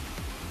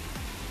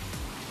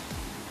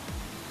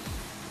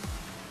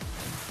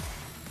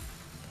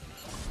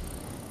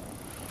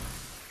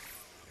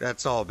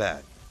 that's all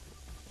bad.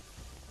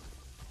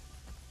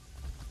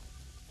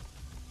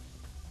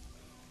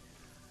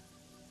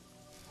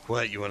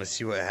 What, you want to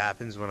see what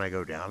happens when I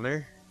go down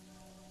there?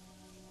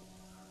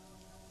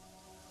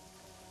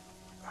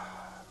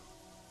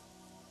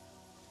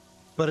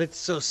 But it's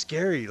so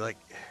scary, like,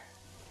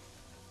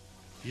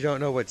 you don't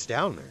know what's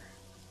down there.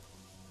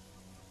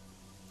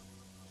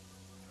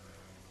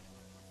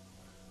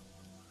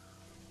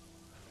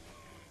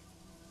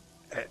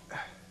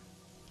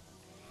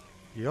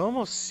 You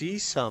almost see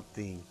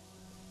something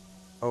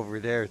over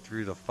there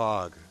through the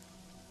fog.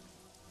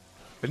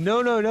 But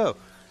no.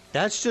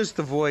 That's just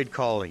the void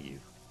calling you.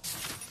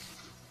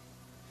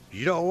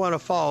 You don't want to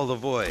follow the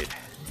void.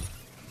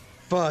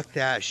 Fuck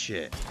that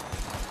shit.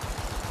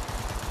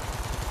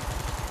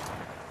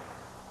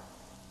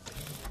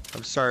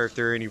 I'm sorry if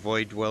there are any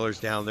void dwellers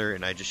down there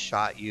and I just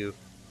shot you.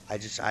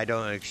 I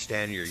don't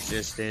understand your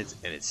existence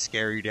and it's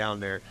scary down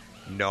there.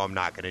 No, I'm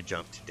not gonna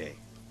jump today.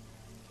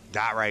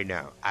 Not right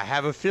now. I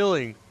have a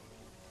feeling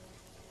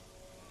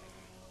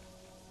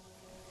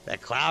that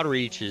cloud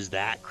reaches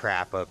that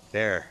crap up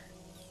there.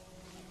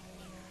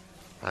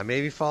 I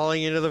may be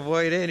falling into the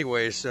void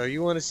anyway, so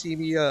you want to see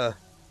me,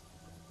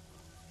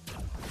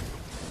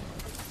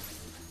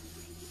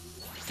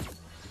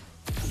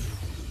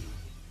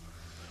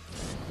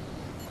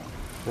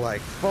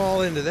 like,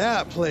 fall into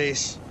that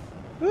place.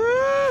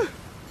 Ah!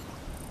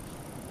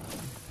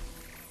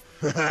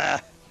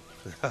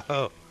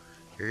 Oh,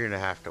 you're gonna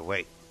have to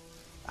wait.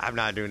 I'm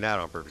not doing that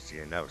on purpose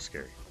again. That was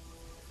scary.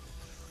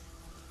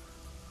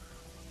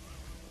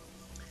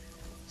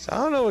 So I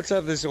don't know what's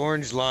up this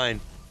orange line.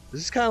 This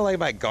is kind of like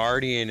my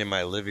guardian in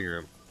my living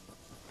room.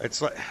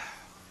 It's like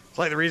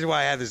the reason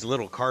why I have this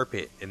little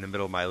carpet in the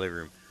middle of my living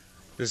room.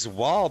 This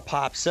wall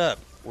pops up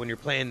when you're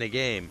playing the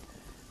game,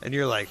 and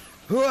you're like,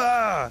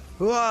 "Hua!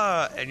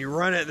 Hua!" and you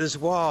run at this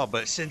wall.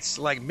 But since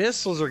like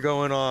missiles are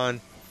going on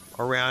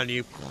around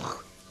you,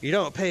 you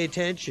don't pay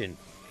attention.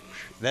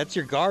 That's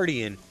your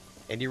guardian,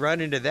 and you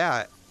run into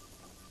that.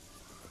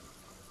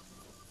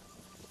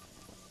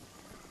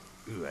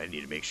 Ooh, I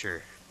need to make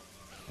sure.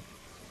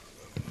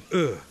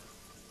 Ugh.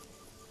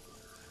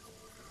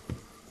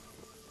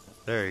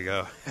 There you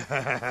go.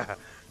 That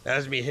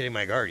was me hitting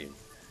my guardian.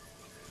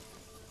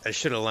 I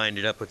should have lined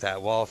it up with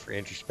that wall for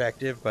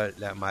introspective, but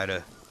that might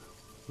have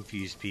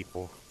confused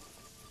people.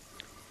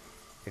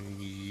 And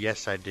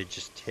yes, I did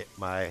just hit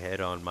my head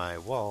on my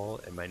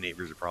wall, and my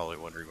neighbors are probably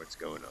wondering what's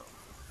going on.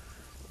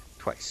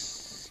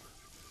 Twice.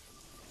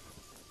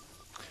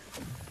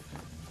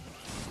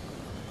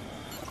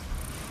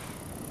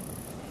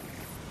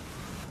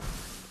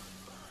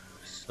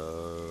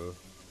 So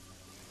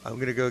I'm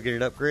gonna go get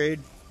an upgrade.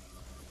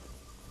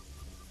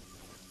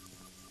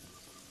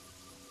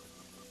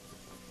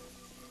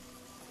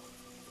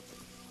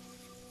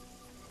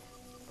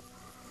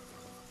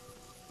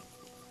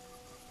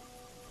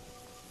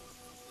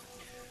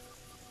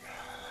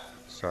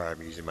 Sorry,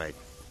 I'm using my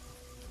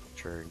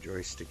turn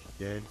joystick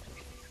again.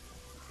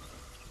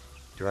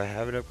 Do I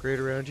have an upgrade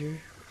around here?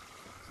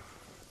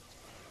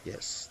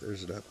 Yes,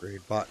 there's an upgrade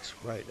box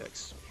right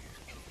next.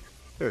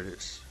 There it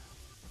is.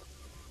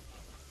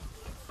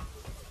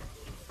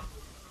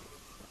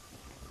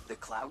 The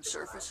cloud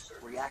surface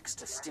reacts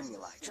to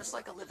stimuli, just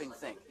like a living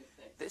thing.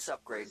 This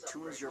upgrade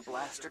tunes your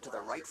blaster to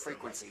the right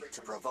frequency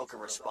to provoke a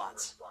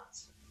response.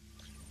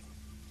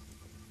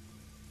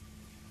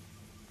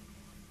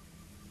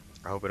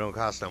 I hope it don't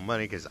cost no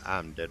money, because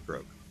I'm dead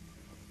broke.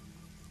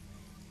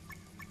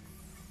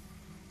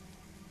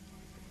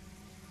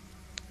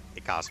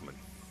 It costs money.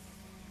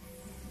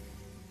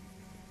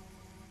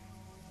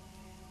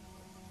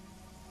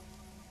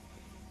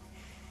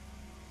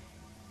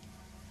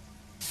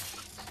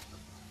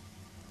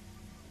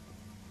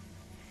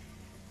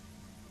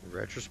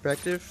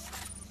 Retrospective?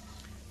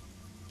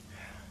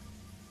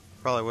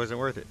 Probably wasn't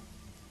worth it.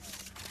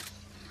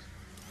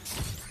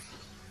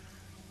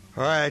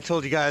 Alright, I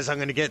told you guys I'm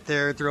gonna get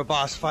there through a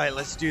boss fight.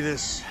 Let's do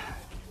this.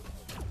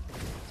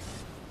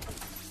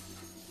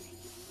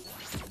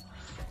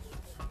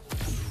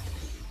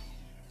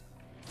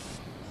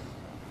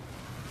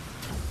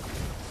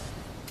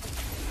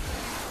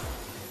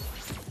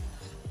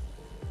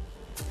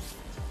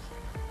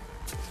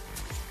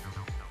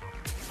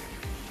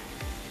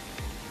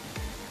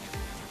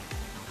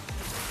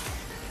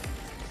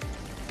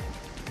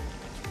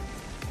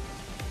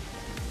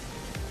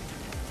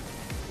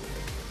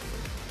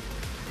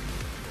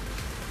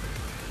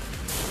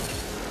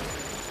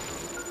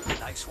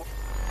 Nice one.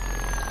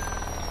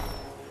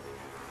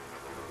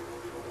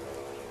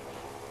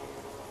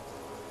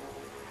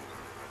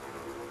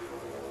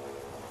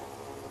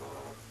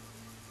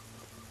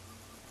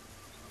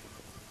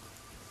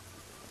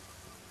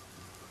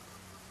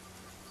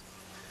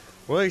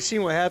 Well, you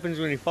seen what happens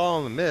when you fall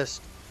in the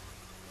mist.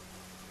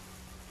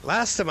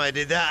 Last time I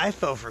did that, I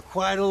fell for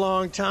quite a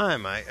long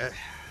time. I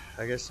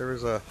guess there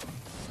was a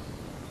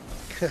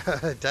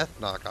death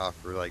knockoff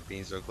for like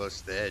being so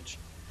close to the edge.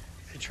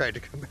 I tried to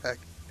come back.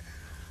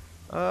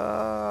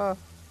 Oh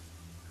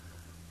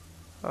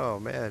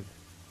man.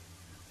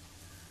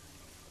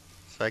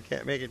 So I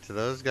can't make it to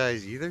those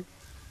guys either?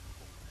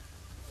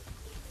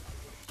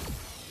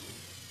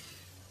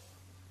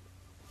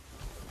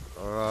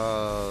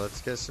 Oh,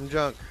 let's get some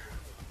junk.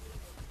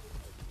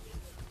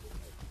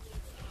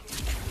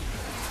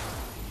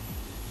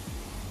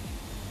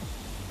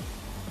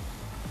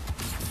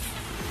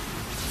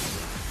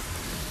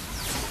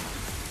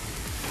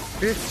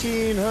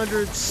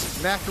 $1,500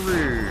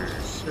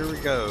 smackaroos. Here we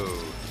go.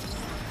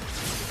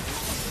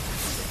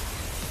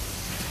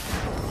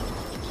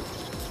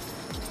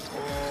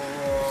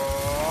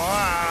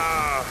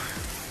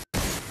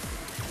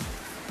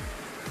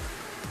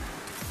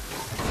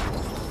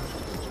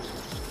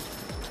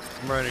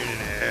 I'm running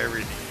into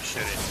everything you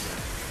shouldn't.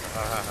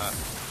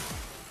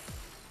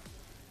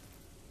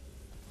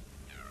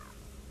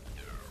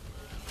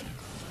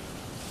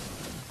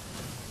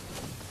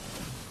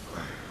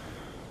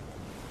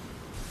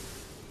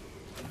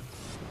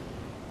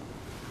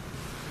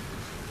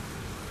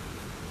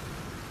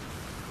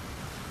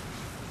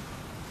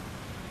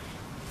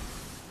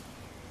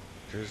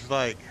 There's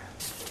like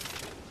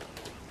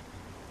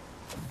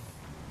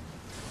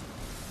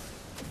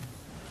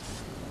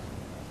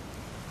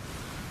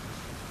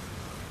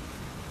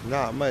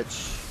not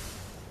much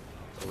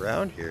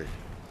around here.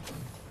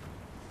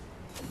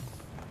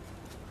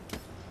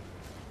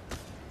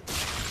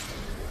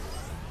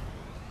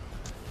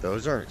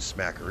 Those aren't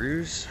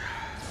smackaroos.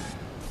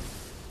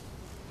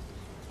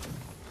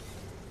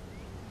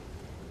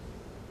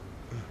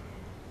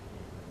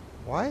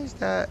 Why is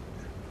that?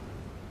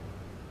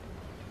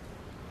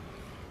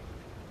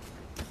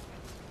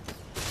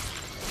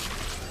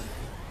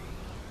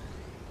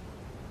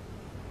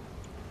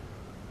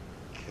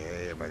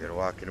 Am I gonna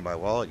walk into my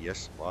wall?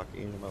 Yes,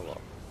 walking into my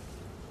wall.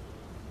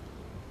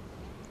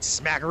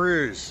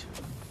 Smackaroos!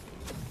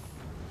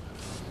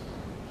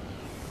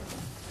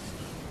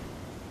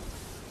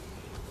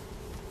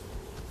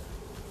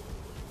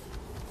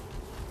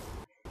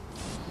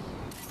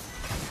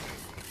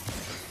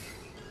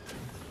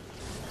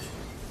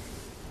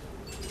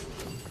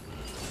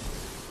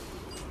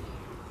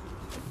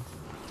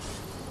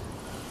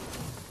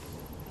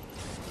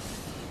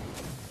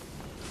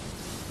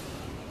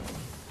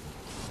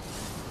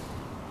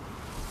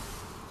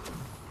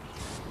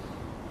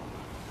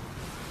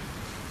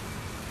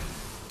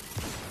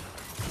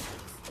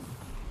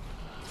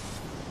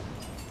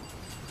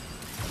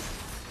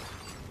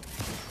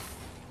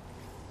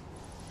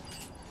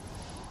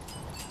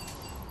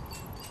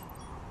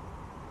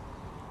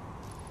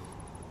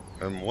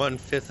 I'm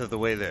 1/5 of the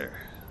way there.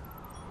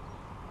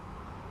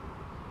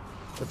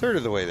 1/3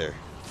 of the way there.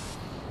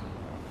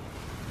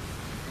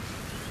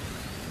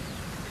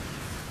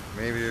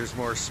 Maybe there's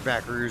more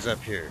smackaroos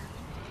up here.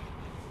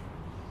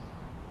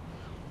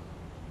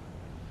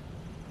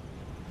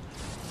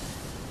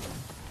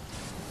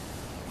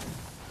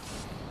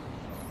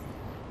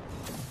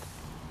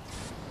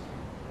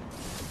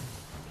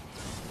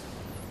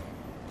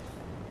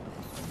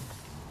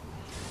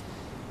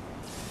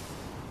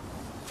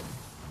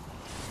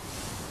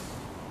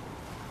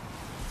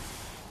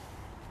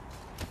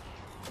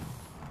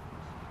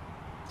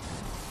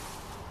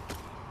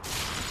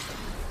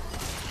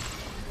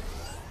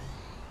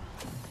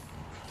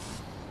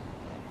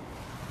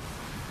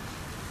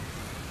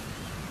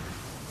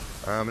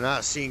 I'm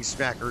not seeing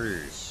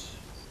smackaroos.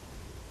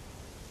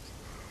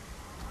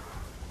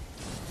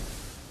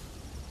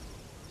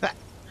 Ha!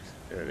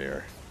 There they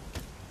are.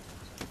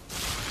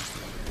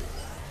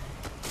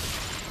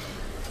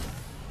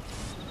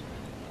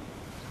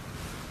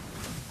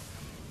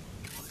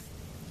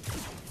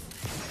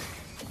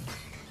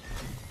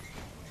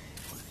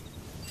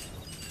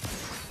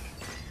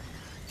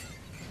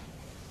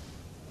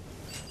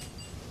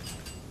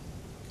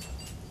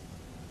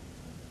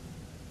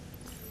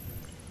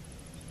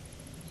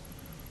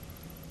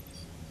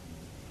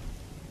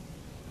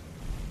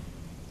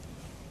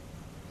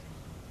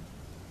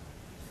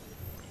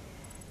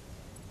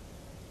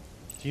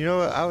 You know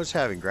what? I was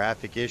having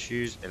graphic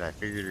issues and I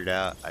figured it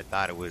out. I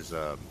thought it was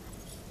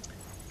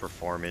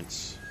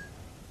performance.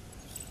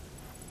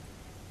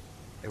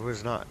 It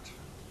was not.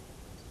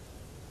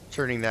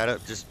 Turning that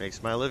up just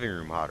makes my living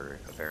room hotter,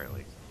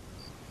 apparently.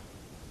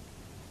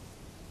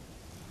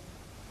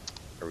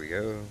 There we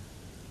go.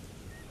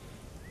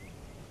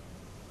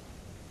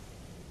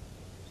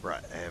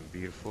 Bright and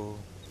beautiful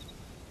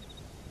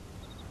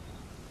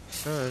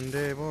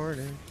Sunday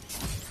morning.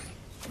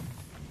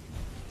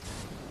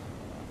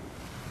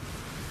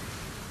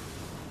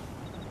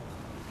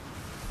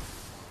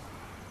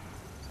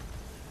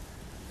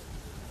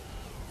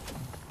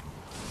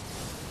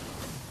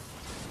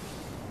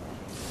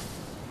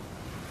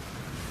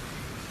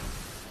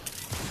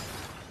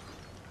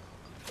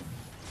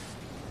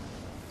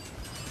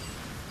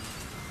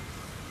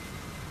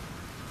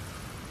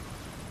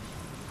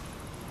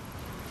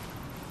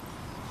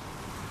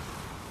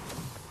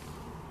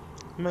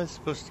 How am I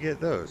supposed to get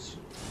those?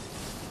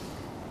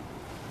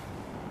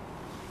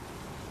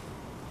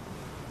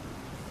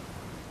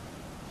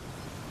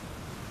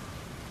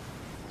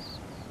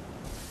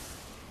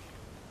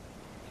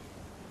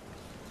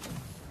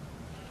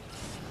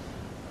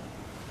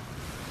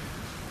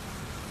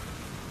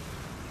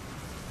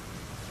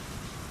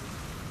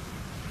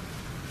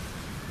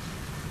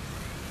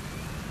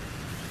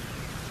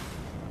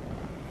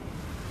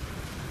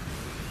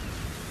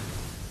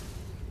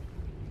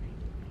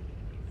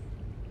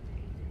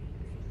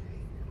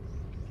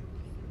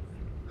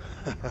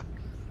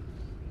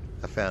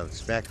 I found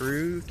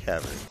Smackaroo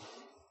Cavern.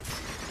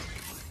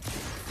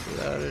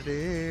 Get out of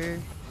there.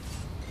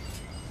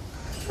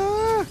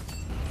 Ah!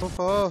 Don't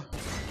fall.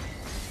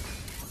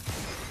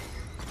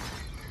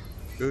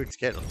 Ooh, it's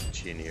getting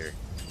itchy in here.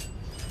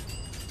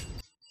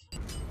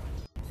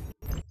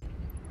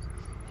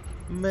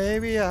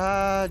 Maybe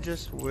I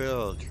just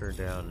will turn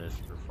down this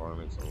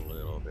performance a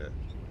little bit.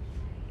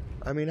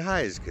 I mean,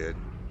 high is good.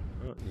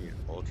 I don't need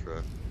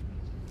ultra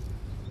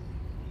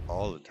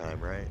all the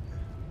time, right?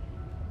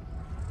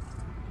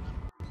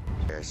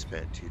 I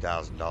spent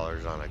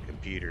 $2,000 on a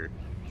computer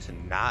to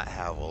not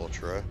have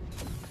ultra,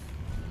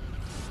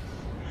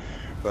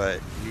 but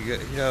you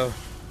know,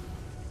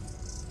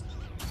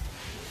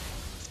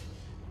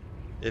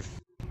 if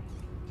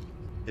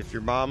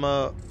your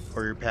mama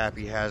or your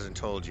pappy hasn't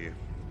told you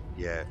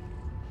yet,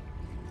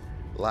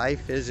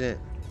 life isn't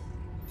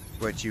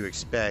what you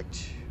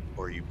expect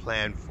or you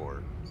plan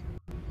for.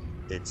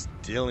 It's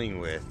dealing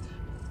with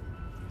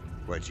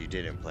what you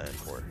didn't plan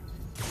for.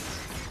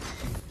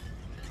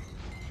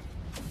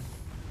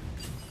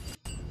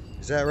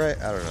 Is that right?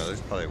 I don't know. There's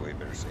probably a way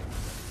better saying.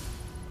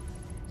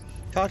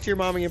 Talk to your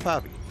mommy and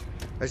poppy.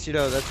 That's, you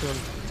know, that's what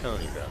I'm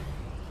telling you about.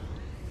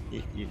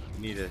 You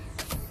need to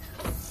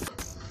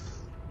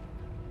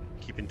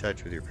keep in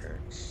touch with your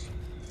parents.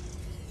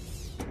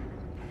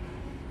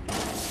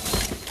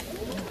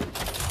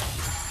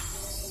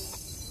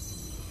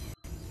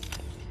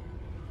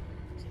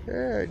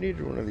 Yeah, I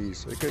needed one of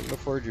these. I couldn't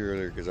afford you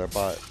earlier because I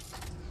bought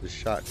this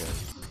shotgun.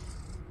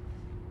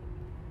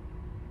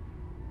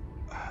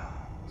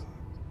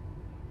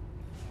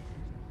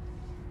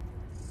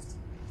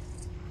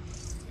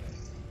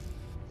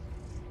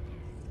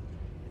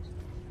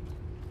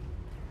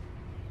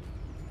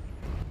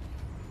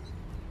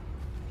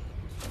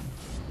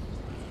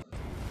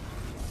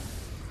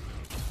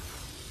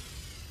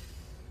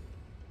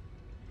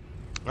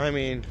 I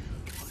mean,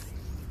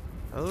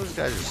 those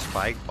guys are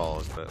spike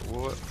balls, but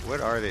what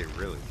are they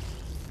really?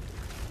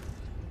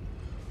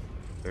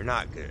 They're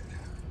not good.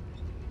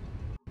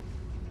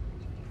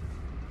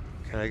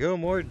 Can I go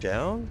more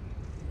down?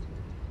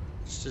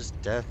 It's just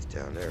death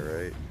down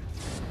there, right?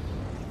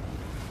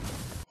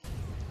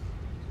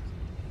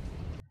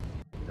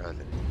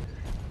 Nothing.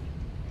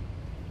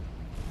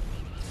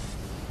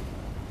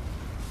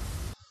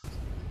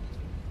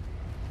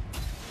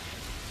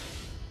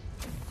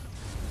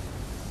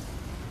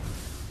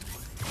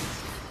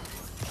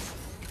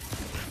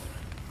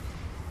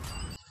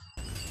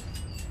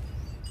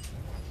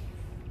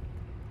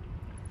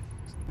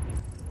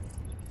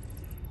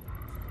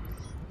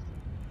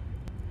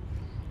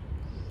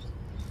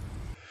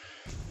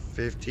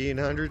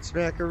 1,500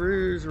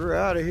 smackaroos, we're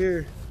out of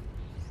here.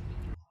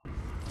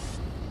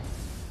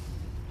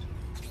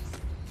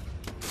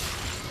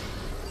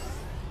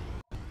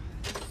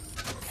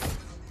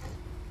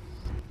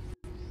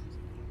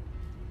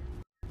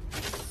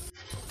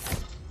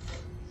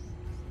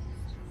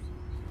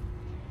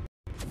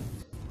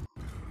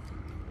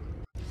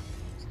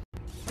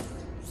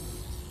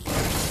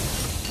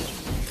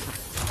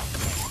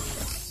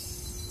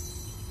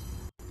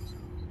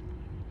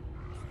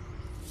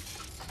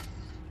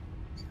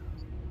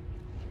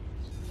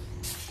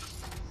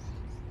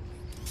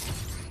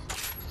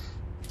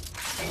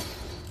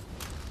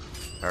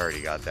 I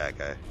already got that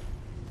guy.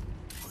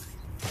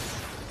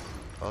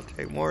 I'll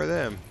take more of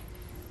them.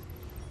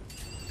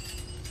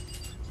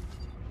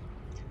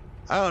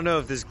 I don't know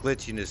if this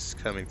glitchiness is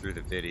coming through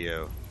the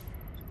video.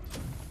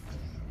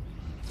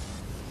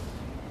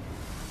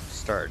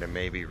 Starting to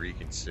maybe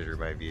reconsider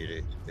my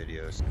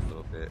videos a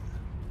little bit.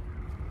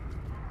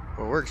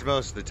 What works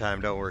most of the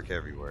time don't work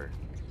everywhere.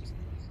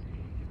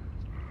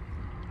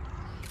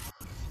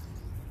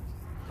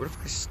 What if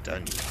I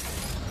stun you?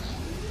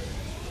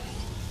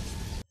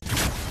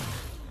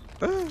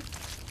 Ah.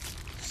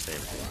 Same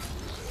thing.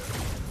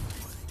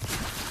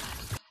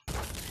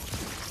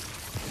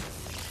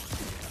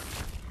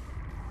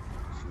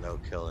 There's no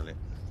killing it.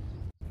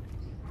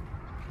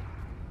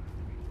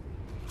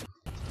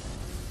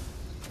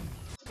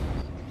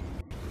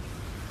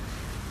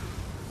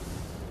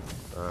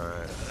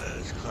 Alright,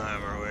 let's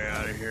climb our way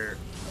out of here.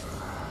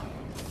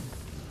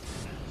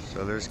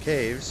 So there's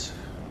caves.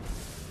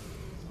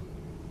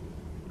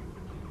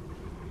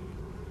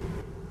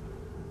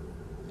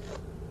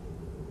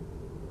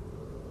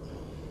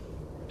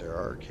 There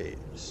are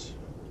caves.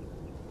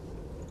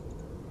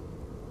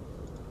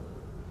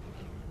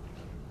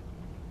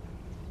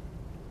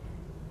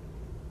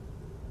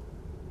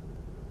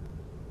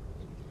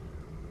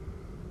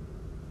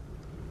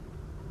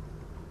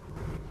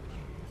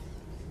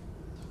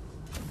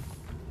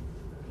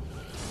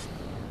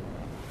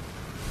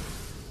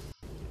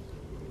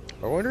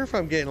 I wonder if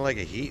I'm getting like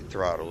a heat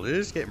throttle. It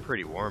is getting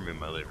pretty warm in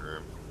my living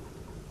room.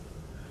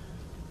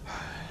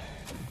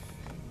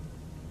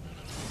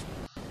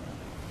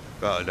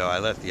 Oh no, I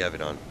left the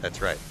oven on.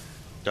 That's right.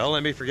 Don't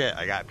let me forget,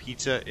 I got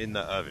pizza in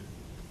the oven.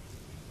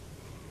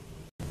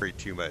 Pretty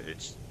too much,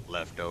 it's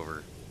left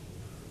over.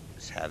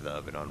 Just have the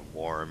oven on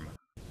warm.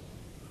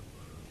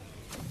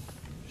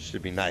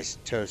 Should be nice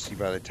and toasty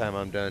by the time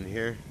I'm done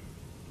here.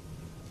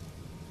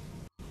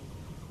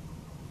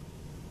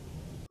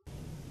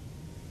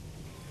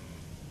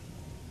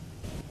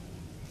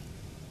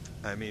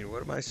 I mean,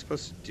 what am I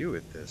supposed to do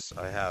with this?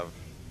 I have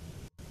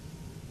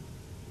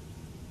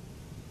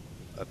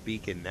a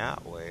beacon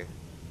that way.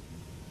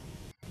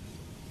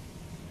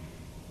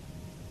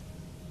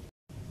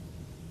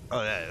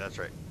 Oh, yeah, that's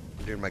right.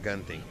 I'm doing my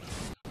gun thing.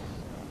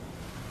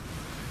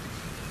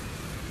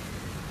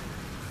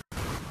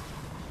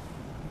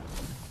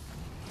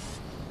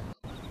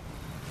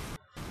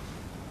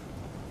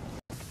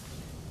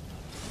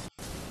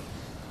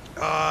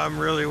 Oh, I'm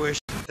really wishing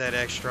that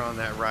extra on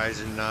that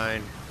Ryzen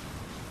 9.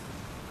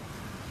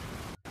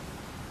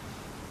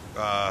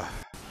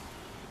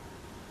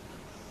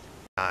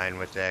 9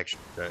 with the extra,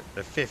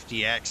 the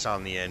 50X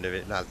on the end of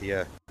it, not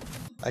the,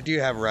 I do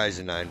have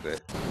Ryzen 9,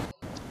 but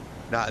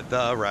not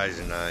the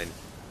Ryzen 9.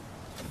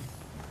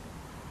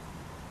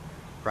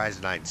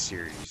 Ryzen 9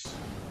 series.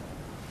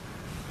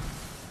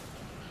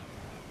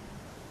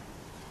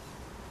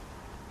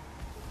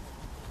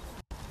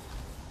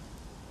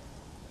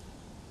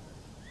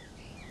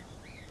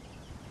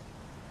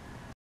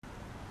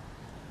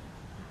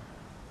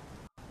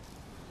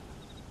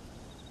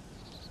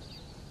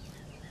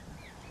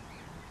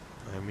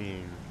 I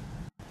mean,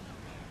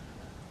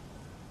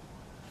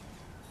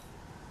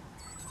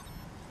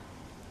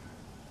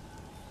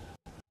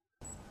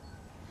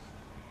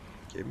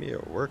 give me a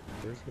work.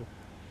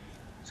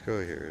 Let's go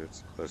here.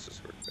 It's the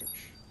closest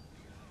workbench.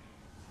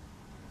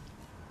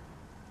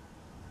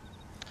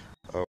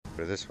 Oh,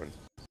 to this one.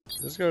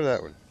 Let's go to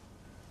that one.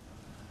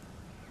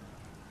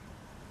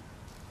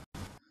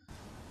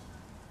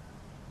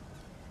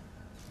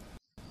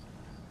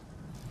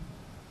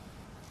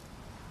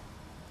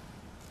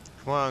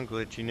 Come on,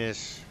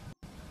 glitchiness.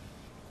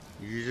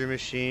 Use your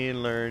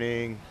machine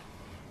learning.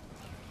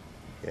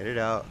 Get it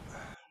out.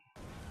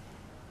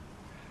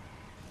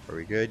 Are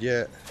we good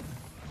yet?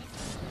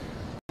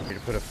 Need to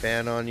put a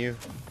fan on you?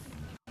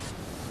 Is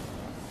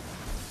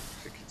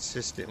it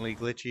consistently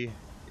glitchy?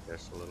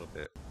 Yes, a little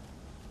bit.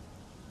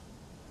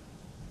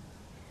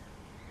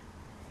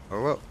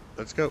 Oh well,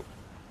 let's go.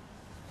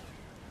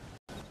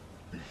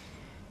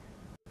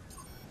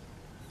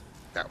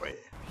 That way.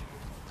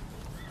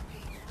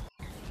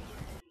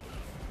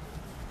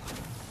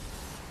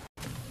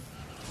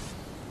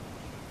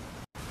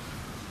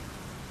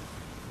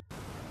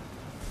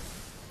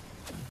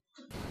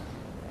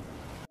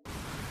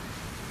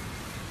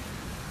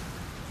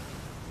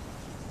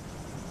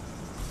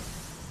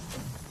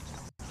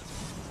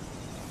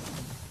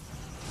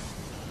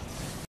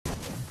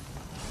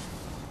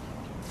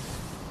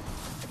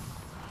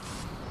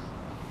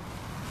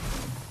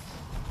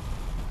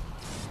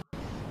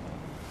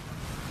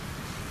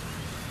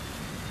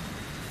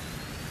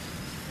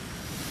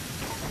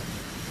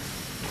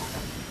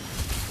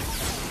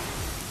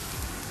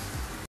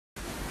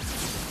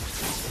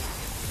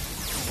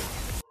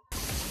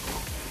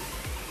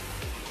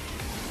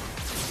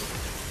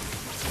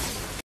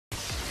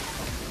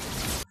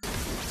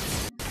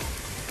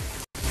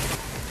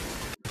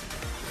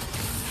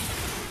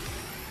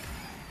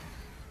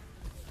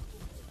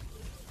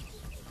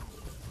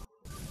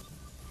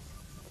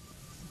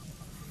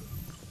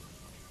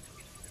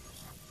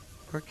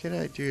 What can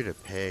I do to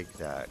peg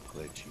that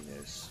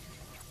glitchiness?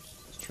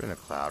 Let's turn the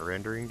cloud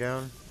rendering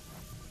down.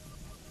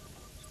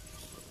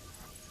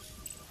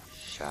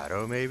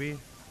 Shadow, maybe?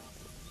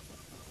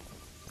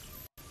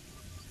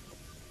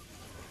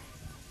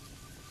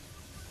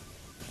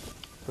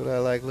 But I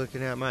like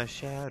looking at my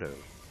shadow.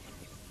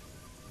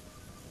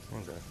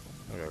 Okay,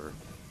 whatever.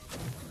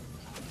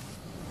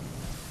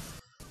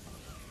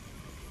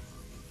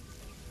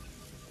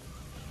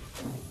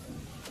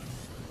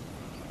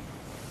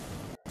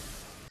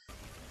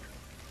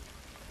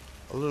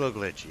 A little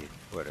glitchy,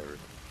 whatever.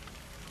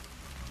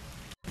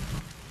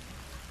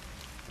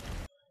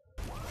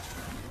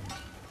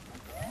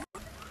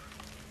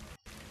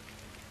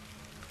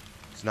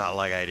 It's not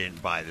like I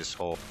didn't buy this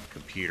whole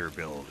computer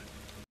build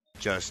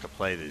just to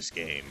play this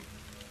game.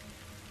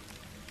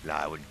 No,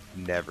 I would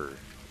never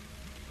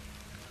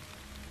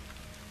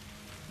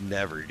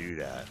do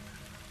that.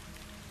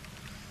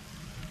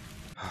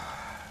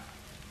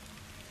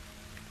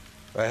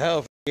 But hell,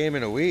 if a game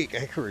in a week,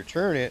 I could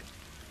return it.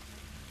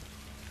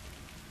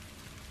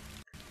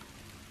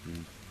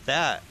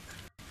 That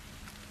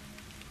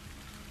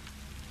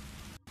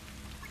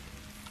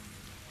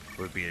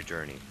would be a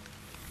journey.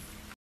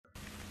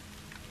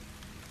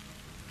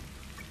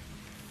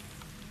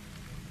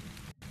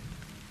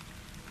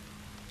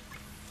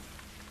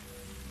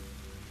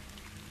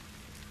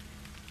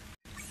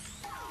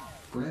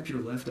 Grab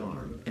your left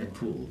arm and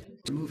pull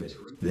to move it.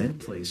 Then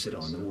place it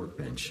on the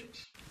workbench.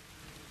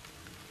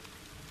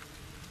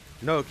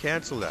 No,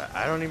 cancel that.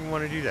 I don't even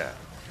want to do that.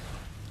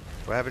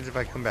 What happens if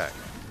I come back?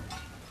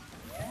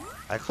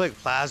 I click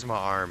plasma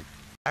arm.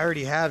 I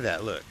already have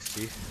that. Look,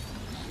 see?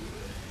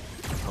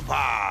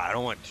 Ah, I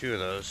don't want two of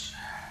those.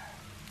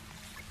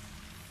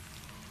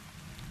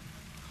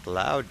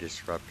 Cloud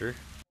disruptor.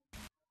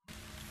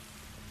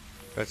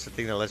 That's the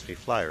thing that lets me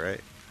fly,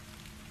 right?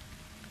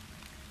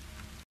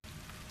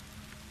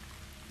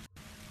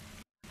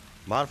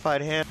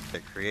 Modified hand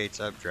that creates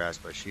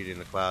updrafts by shooting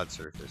the cloud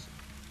surface.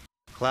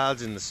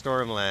 Clouds in the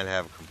Stormland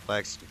have a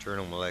complex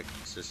internal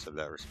molecular system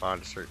that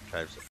respond to certain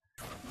types of...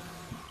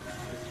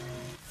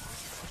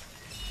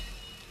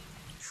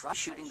 Try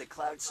shooting the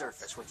cloud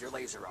surface with your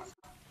laser on.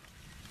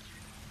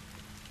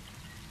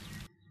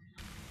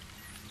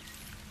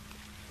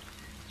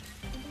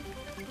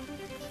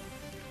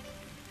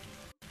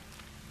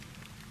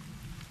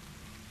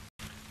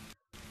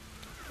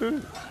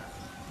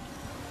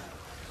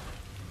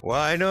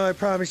 Well, I know I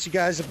promised you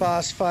guys a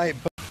boss fight,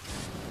 but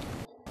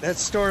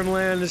that's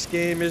Stormland. This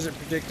game isn't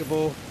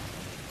predictable.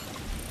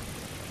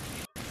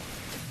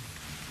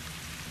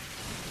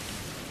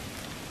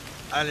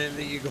 I didn't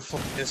think you could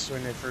fuck this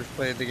when I first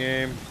played the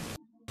game.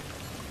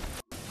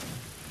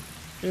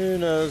 Who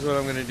knows what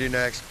I'm gonna do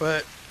next,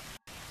 but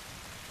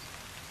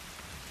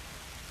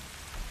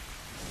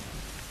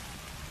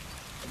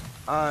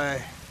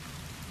I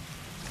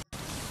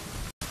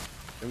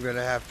am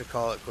gonna have to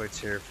call it quits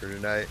here for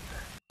tonight.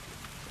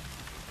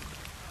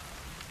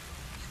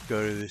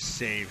 Go to the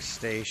save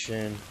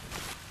station.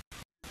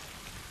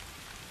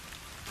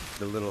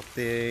 The little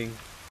thing.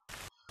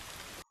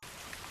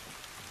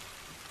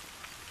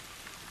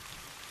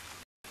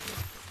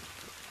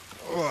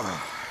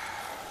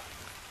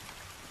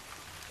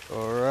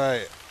 All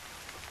right.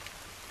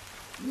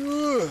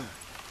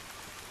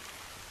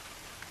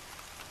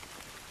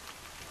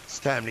 It's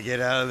time to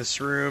get out of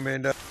this room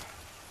and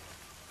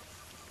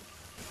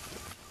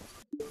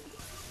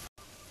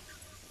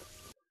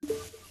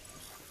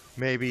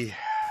maybe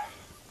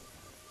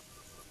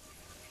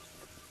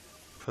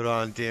put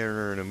on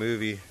dinner and a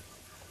movie.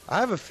 I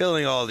have a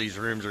feeling all these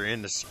rooms are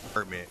in this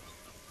apartment.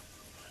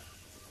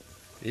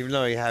 Even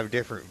though you have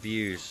different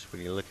views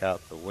when you look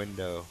out the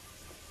window.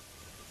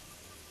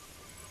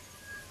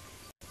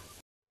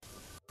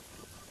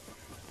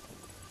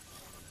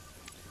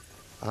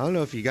 I don't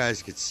know if you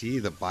guys could see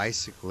the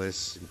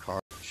bicyclists and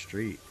cars on the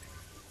street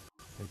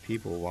and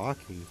people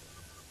walking.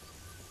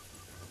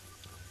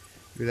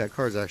 Maybe that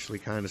car's actually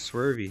kind of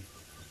swervy.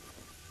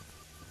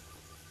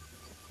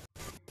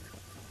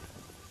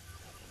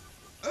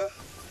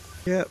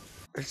 Yep,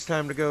 it's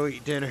time to go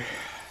eat dinner.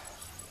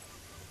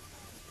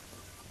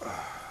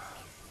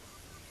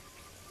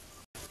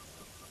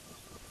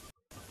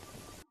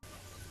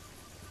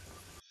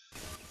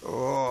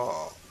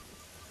 Oh,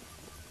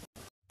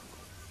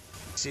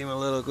 seem a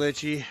little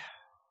glitchy.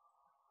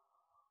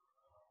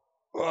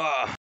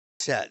 Oh,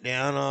 sat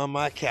down on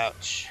my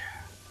couch.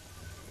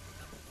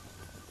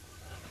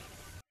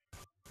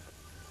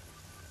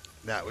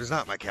 That was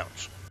not my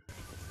couch.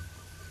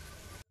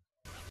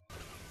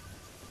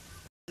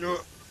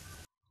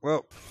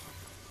 Well,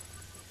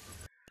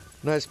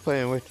 nice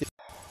playing with you.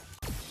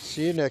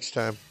 See you next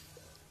time.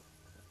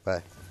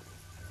 Bye.